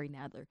wisdom of Jerry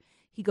Nadler.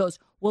 He goes,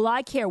 "Well,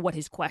 I care what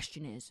his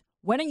question is.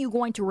 When are you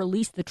going to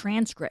release the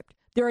transcript?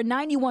 There are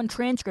 91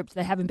 transcripts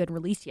that haven't been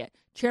released yet."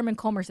 Chairman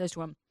Comer says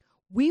to him,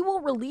 "We will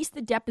release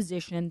the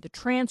deposition, the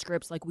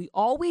transcripts, like we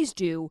always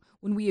do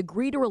when we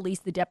agree to release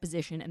the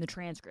deposition and the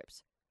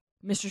transcripts."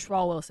 Mr.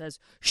 Swalwell says,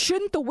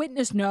 "Shouldn't the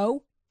witness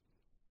know?"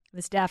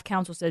 The staff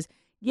counsel says,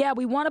 "Yeah,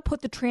 we want to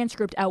put the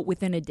transcript out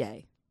within a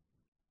day."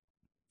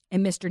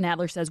 And Mr.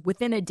 Nadler says,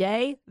 "Within a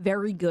day?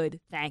 Very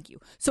good, thank you."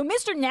 So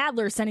Mr.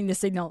 Nadler is sending the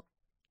signal,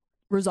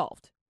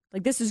 resolved.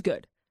 Like, this is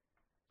good.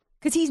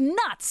 Because he's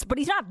nuts, but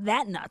he's not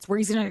that nuts where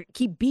he's going to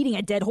keep beating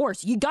a dead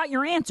horse. You got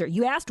your answer.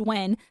 You asked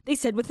when. They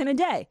said within a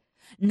day.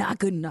 Not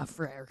good enough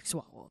for Eric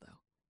Swalwell, though.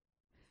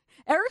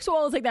 Eric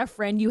Swalwell is like that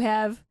friend you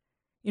have.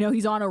 You know,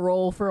 he's on a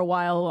roll for a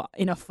while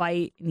in a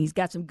fight, and he's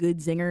got some good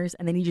zingers,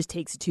 and then he just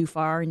takes it too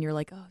far, and you're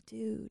like, "Oh,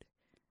 dude,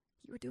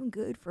 you were doing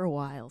good for a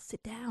while.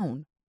 Sit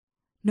down.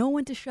 Know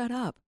when to shut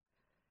up."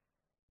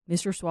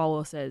 Mr.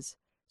 Swalwell says,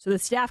 so the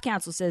staff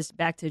counsel says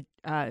back to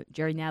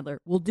Jerry Nadler,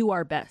 "We'll do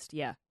our best,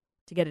 yeah,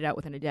 to get it out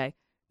within a day."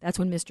 That's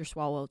when Mr.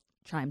 Swalwell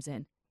chimes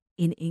in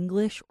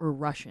English or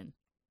Russian.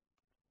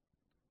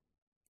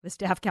 The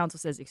staff counsel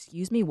says,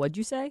 "Excuse me, what'd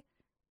you say?"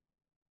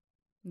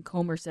 And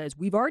Comer says,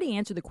 "We've already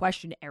answered the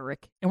question,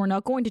 Eric, and we're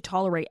not going to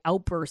tolerate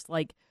outbursts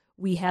like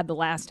we had the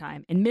last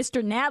time." And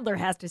Mr. Nadler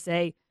has to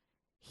say,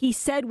 "He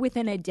said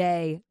within a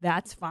day,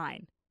 that's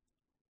fine."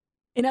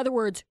 In other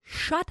words,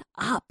 shut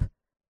up,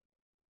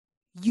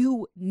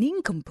 you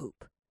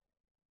nincompoop.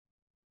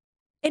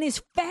 And is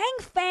Fang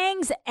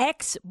Fang's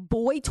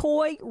ex-boy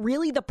toy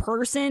really the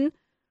person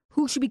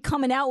who should be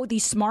coming out with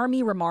these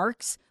smarmy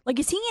remarks? Like,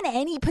 is he in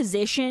any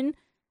position?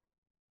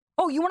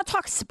 Oh, you want to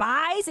talk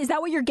spies? Is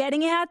that what you're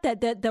getting at?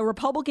 That the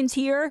Republicans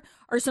here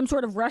are some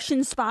sort of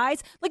Russian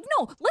spies? Like,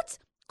 no, let's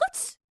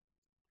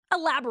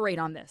elaborate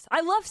on this.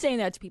 I love saying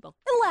that to people.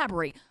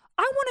 Elaborate.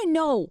 I want to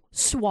know,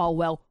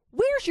 Swalwell,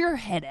 where's your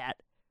head at?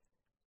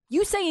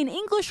 You say in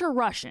English or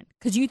Russian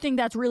because you think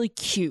that's really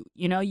cute.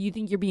 You know, you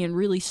think you're being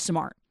really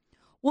smart.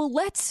 Well,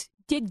 let's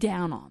dig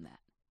down on that.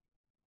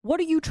 What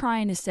are you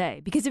trying to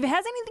say? Because if it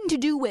has anything to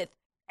do with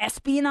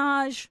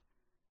espionage,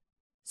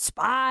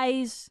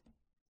 spies,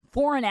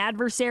 foreign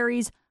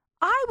adversaries,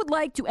 I would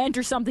like to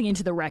enter something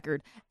into the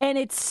record. And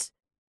it's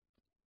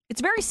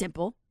very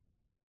simple.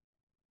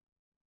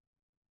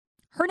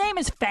 Her name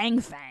is Fang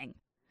Fang.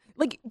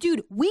 Like,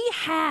 dude, we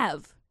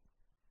have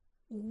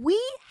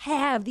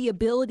the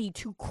ability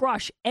to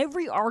crush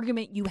every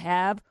argument you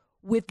have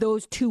with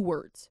those two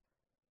words.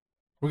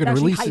 We're going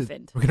to release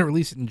it. We're going to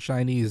release it in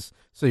Chinese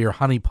so your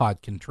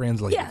honeypot can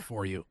translate it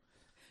for you.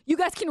 You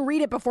guys can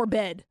read it before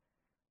bed.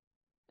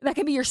 That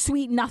can be your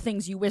sweet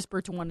nothings you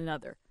whisper to one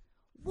another.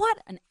 What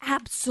an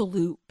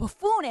absolute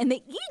buffoon. And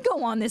the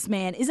ego on this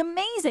man is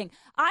amazing.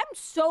 I'm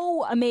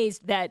so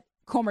amazed that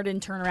Comer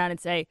didn't turn around and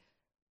say,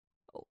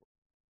 oh,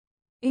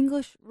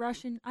 English,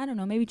 Russian, I don't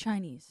know, maybe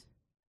Chinese.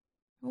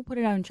 We'll put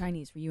it out in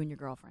Chinese for you and your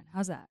girlfriend.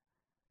 How's that?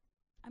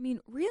 I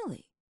mean,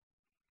 really?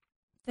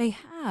 They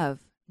have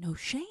no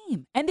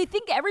shame. And they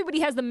think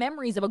everybody has the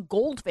memories of a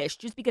goldfish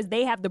just because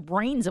they have the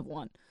brains of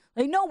one.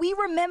 Like, no, we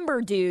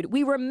remember, dude.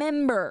 We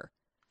remember.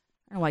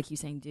 I don't know why I keep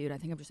saying dude. I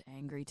think I'm just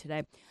angry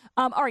today.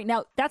 All right,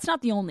 now, that's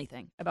not the only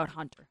thing about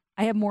Hunter.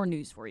 I have more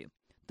news for you.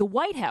 The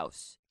White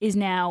House is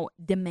now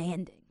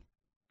demanding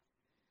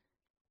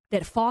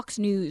that Fox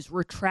News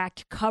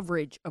retract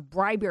coverage of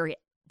bribery.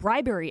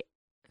 Sorry,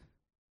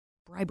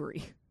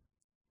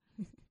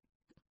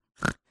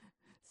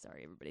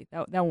 everybody.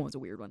 That one was a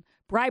weird one.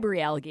 Bribery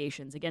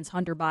allegations against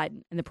Hunter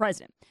Biden and the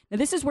president. Now,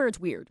 this is where it's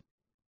weird.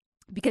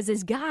 Because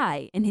this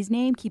guy, and his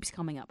name keeps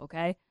coming up,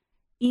 okay?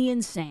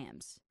 Ian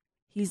Sams.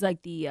 He's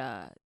like the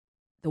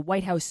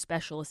White House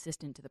special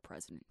assistant to the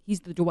president.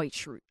 He's the Dwight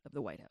Schrute of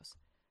the White House.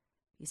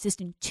 The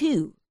assistant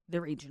to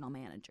the regional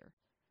manager.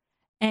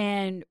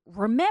 And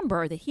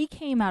remember that he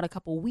came out a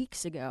couple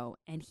weeks ago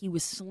and he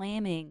was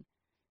slamming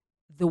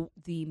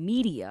the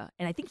media,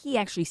 and I think he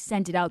actually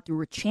sent it out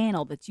through a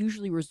channel that's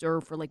usually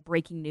reserved for like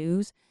breaking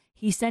news.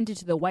 He sent it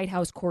to the White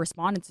House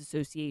Correspondents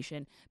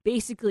Association,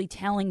 basically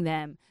telling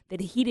them that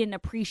the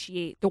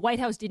White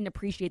House didn't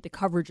appreciate the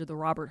coverage of the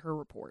Robert Hur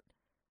report.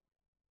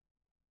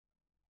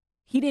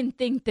 He didn't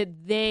think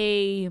that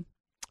they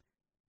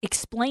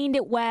explained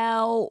it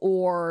well,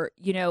 or,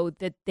 you know,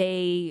 that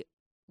they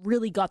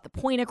really got the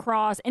point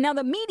across. And now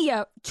the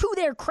media, to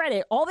their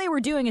credit, all they were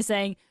doing is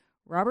saying,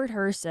 Robert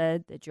Hur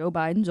said that Joe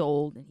Biden's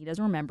old and he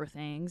doesn't remember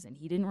things and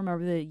he didn't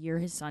remember the year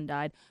his son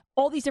died.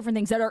 All these different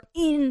things that are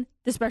in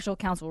the special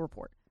counsel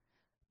report.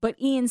 But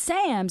Ian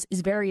Sams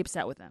is very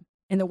upset with them.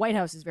 And the White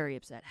House is very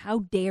upset. How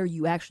dare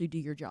you actually do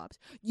your jobs?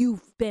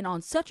 You've been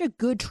on such a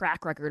good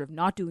track record of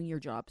not doing your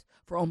jobs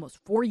for almost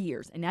 4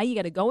 years. And now you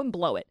got to go and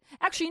blow it.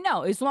 Actually,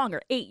 no, it's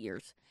longer. 8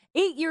 years.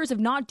 8 years of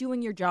not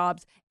doing your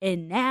jobs.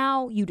 And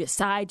now you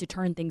decide to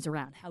turn things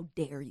around. How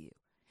dare you?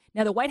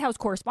 Now, the White House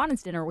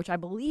Correspondents' Dinner, which I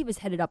believe is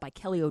headed up by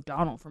Kelly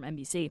O'Donnell from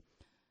NBC,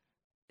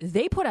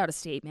 they put out a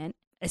statement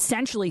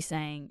essentially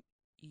saying,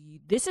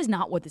 this is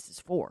not what this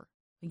is for.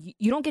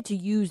 You don't get to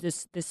use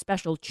this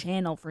special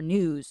channel for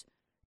news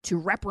to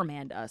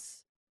reprimand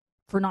us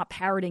for not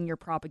parroting your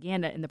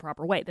propaganda in the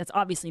proper way. That's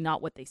obviously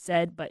not what they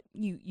said, but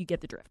you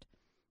get the drift.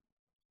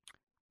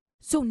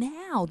 So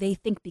now they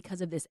think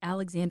because of this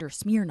Alexander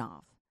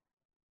Smirnov,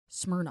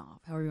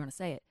 however you want to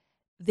say it,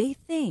 they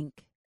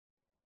think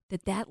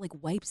that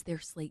like wipes their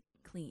slate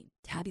clean,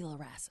 tabula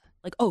rasa.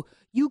 Like, oh,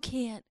 you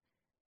can't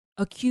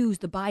accuse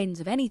the Bidens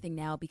of anything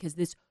now because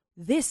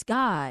this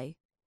guy,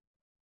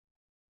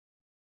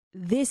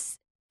 this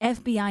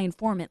FBI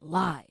informant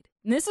lied.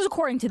 And this is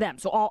according to them,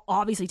 so I'll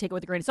obviously take it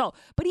with a grain of salt.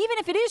 But even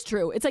if it is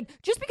true, it's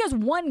like just because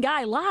one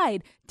guy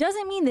lied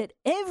doesn't mean that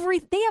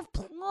they have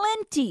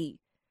plenty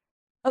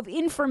of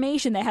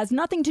information that has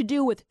nothing to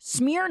do with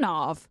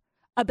Smirnov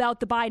about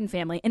the Biden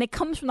family, and it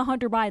comes from the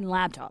Hunter Biden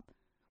laptop.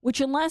 Which,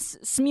 unless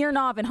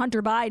Smirnov and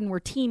Hunter Biden were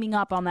teaming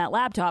up on that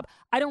laptop,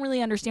 I don't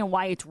really understand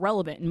why it's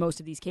relevant in most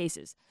of these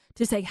cases.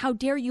 To say, how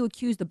dare you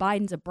accuse the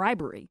Bidens of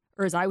bribery?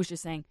 Or as I was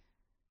just saying,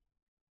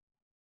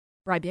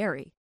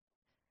 bribery.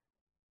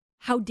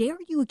 How dare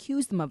you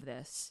accuse them of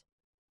this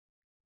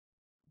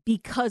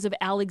because of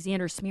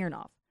Alexander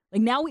Smirnov?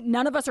 Like, now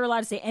none of us are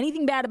allowed to say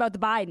anything bad about the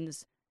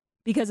Bidens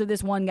because of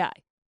this one guy.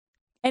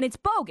 And it's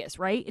bogus,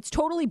 right? It's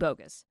totally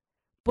bogus.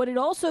 But it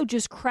also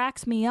just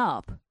cracks me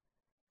up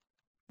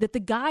that the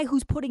guy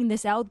who's putting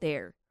this out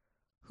there,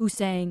 who's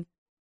saying,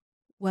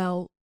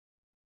 well,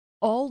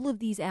 all of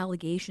these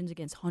allegations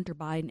against Hunter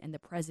Biden and the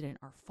president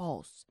are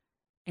false,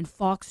 and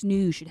Fox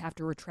News should have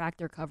to retract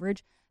their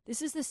coverage.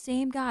 This is the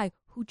same guy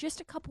who just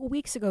a couple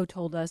weeks ago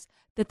told us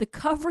that the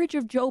coverage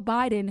of Joe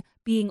Biden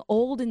being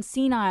old and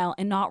senile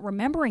and not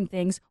remembering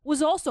things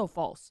was also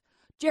false.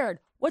 Jared,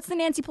 what's the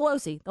Nancy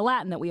Pelosi, the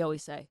Latin that we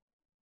always say?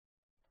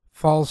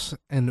 False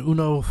and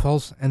uno,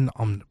 false and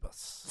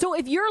omnibus. So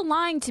if you're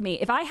lying to me,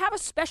 if I have a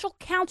special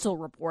counsel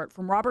report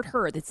from Robert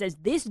Hur that says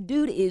this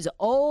dude is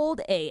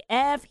old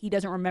AF, he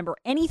doesn't remember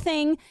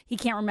anything, he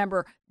can't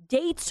remember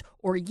dates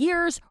or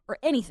years or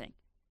anything,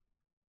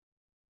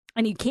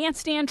 and he can't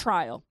stand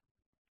trial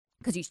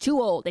because he's too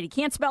old, and he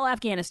can't spell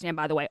Afghanistan,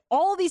 by the way,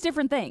 all of these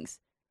different things,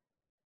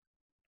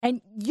 and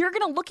you're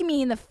going to look at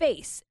me in the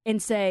face and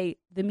say,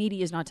 the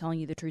media is not telling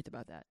you the truth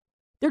about that.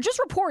 They're just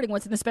reporting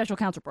what's in the special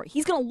counsel report.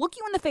 He's going to look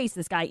you in the face,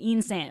 this guy,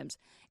 Ian Sams,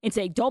 and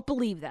say, don't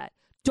believe that.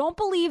 Don't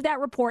believe that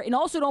report, and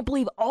also don't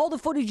believe all the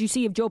footage you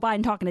see of Joe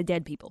Biden talking to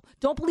dead people.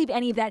 Don't believe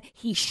any of that.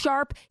 He's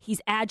sharp.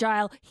 He's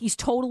agile. He's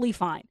totally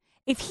fine.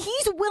 If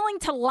he's willing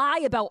to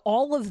lie about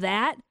all of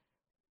that,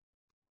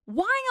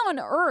 why on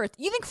earth?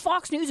 You think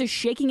Fox News is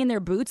shaking in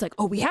their boots like,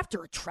 oh, we have to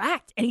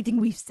retract anything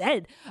we've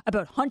said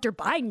about Hunter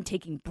Biden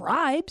taking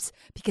bribes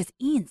because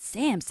Ian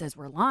Sams says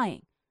we're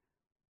lying?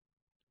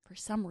 For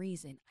some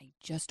reason, I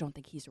just don't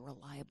think he's a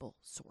reliable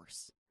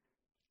source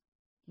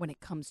when it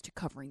comes to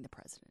covering the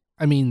president.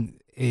 I mean,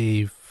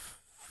 a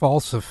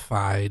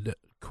falsified,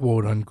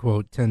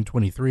 quote-unquote,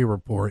 1023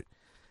 report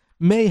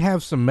may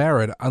have some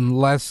merit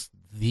unless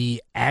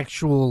the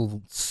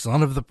actual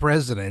son of the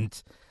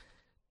president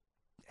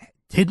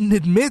didn't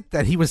admit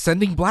that he was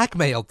sending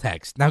blackmail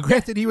texts. Now,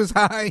 granted, he was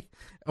high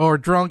or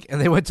drunk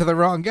and they went to the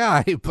wrong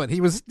guy, but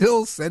he was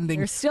still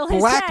sending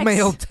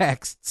blackmail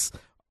texts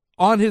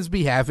on his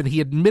behalf, and he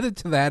admitted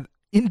to that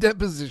in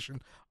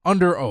deposition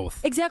under oath.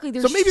 Exactly.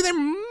 So maybe there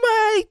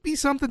might be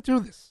something to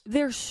this.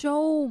 There's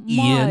so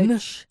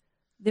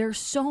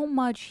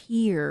much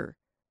here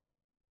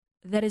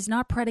that is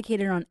not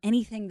predicated on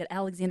anything that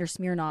Alexander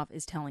Smirnov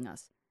is telling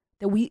us.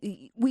 That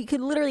we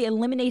could literally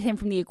eliminate him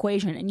from the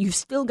equation, and you've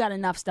still got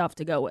enough stuff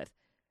to go with.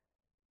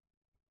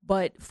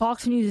 But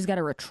Fox News has got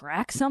to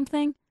retract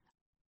something.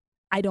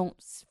 I don't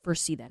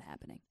foresee that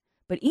happening.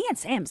 But Ian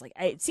Sams,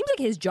 it seems like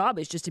his job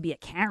is just to be a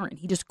Karen.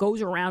 He just goes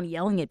around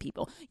yelling at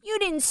people. You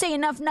didn't say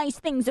enough nice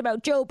things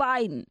about Joe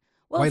Biden.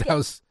 Well,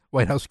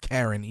 White House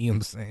Karen,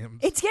 Ian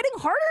Sams. It's getting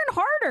harder and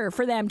harder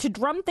for them to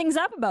drum things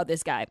up about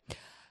this guy.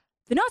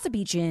 The Nauset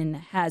Beach Inn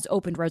has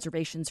opened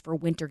reservations for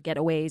winter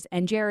getaways.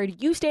 And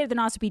Jared, you stayed at the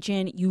Nauset Beach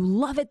Inn. You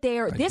love it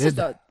there.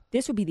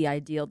 This would be the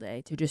ideal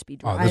day to just be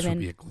driving. Oh, this would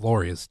be a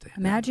glorious day.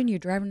 Imagine you're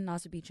driving to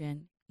Nauset Beach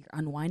Inn. You're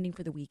unwinding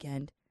for the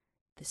weekend.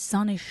 The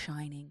sun is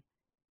shining.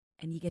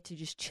 And you get to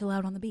just chill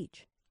out on the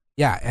beach.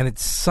 Yeah, and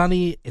it's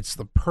sunny. It's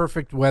the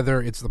perfect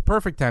weather. It's the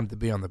perfect time to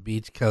be on the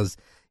beach because,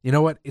 you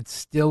know what? It's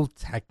still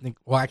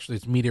well, actually,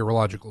 it's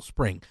meteorological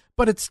spring,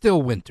 but it's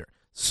still winter.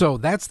 So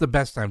that's the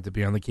best time to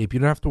be on the Cape.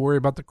 You don't have to worry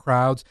about the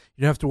crowds.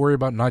 You don't have to worry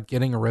about not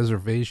getting a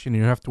reservation.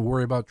 You don't have to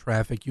worry about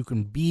traffic. You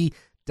can be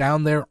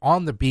down there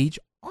on the beach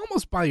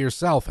almost by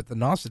yourself at the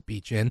Nauset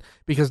Beach Inn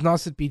because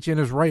Nauset Beach Inn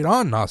is right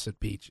on Nauset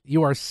Beach.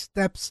 You are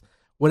steps,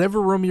 whatever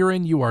room you're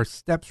in, you are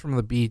steps from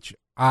the beach.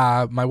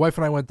 My wife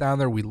and I went down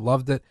there. We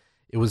loved it.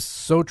 It was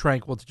so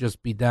tranquil to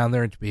just be down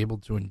there and to be able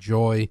to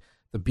enjoy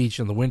the beach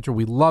in the winter.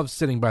 We love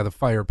sitting by the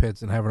fire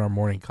pits and having our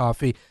morning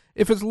coffee.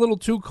 If it's a little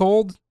too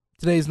cold,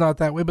 today's not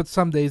that way, but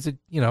some days it,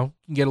 can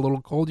get a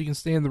little cold. You can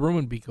stay in the room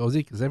and be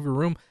cozy because every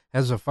room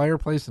has a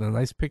fireplace and a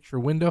nice picture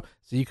window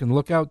so you can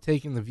look out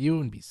taking the view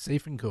and be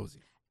safe and cozy.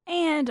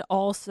 And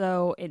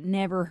also, it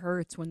never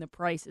hurts when the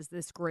price is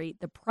this great.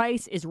 The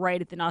price is right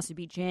at the Nauset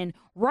Beach Inn.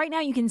 Right now,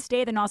 you can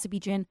stay at the Nauset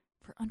Beach Inn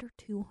for under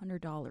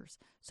 $200.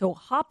 So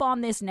hop on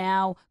this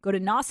now. Go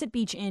to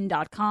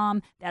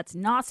NausetBeachInn.com. That's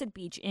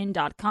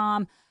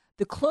NausetBeachInn.com.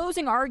 The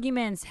closing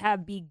arguments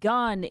have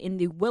begun in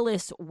the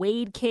Willis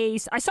Wade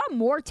case. I saw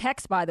more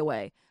texts, by the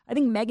way. I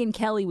think Megyn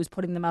Kelly was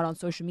putting them out on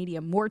social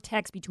media. More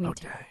texts between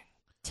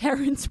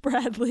Terrence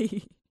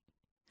Bradley.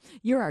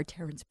 You're our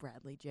Terrence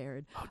Bradley,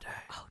 Jared. Oh,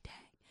 dang.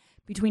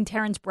 Between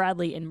Terrence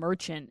Bradley and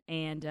Merchant.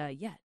 And,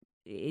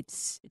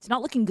 it's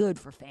not looking good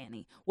for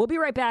Fannie. We'll be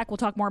right back. We'll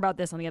talk more about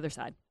this on the other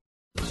side.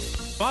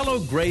 Follow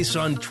Grace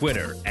on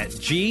Twitter at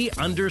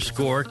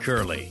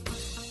G_Curley.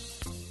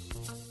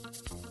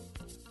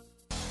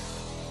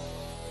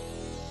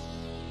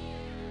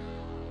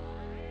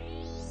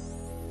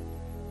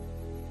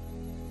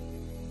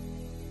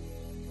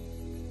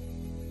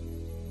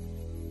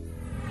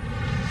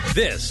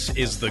 This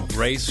is the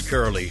Grace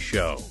Curley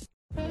Show.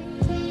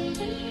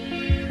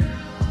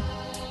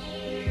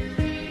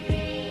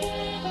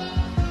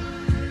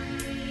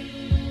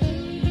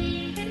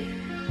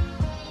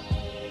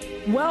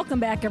 Welcome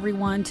back,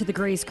 everyone, to the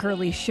Grace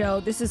Curley Show.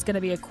 This is going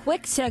to be a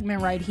quick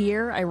segment right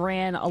here. I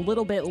ran a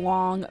little bit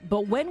long,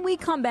 but when we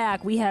come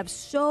back, we have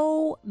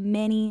so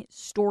many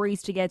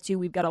stories to get to.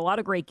 We've got a lot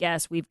of great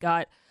guests. We've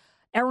got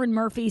Erin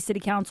Murphy, city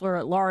councilor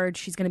at large.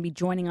 She's going to be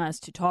joining us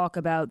to talk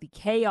about the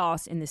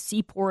chaos in the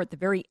Seaport, the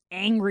very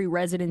angry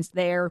residents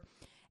there.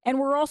 And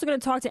we're also going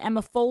to talk to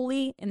Emma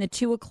Foley in the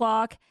 2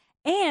 o'clock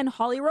and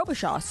Holly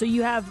Robichaud. So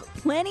you have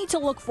plenty to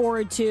look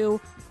forward to.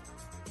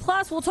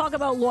 Plus, we'll talk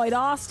about Lloyd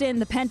Austin.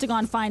 The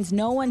Pentagon finds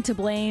no one to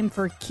blame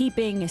for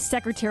keeping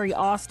Secretary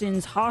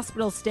Austin's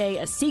hospital stay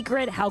a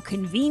secret. How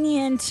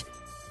convenient.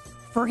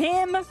 for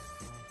him,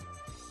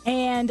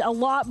 and a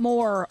lot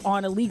more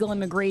on illegal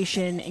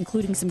immigration,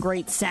 including some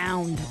great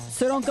sound.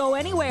 So don't go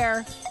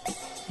anywhere.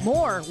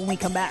 More when we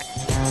come back.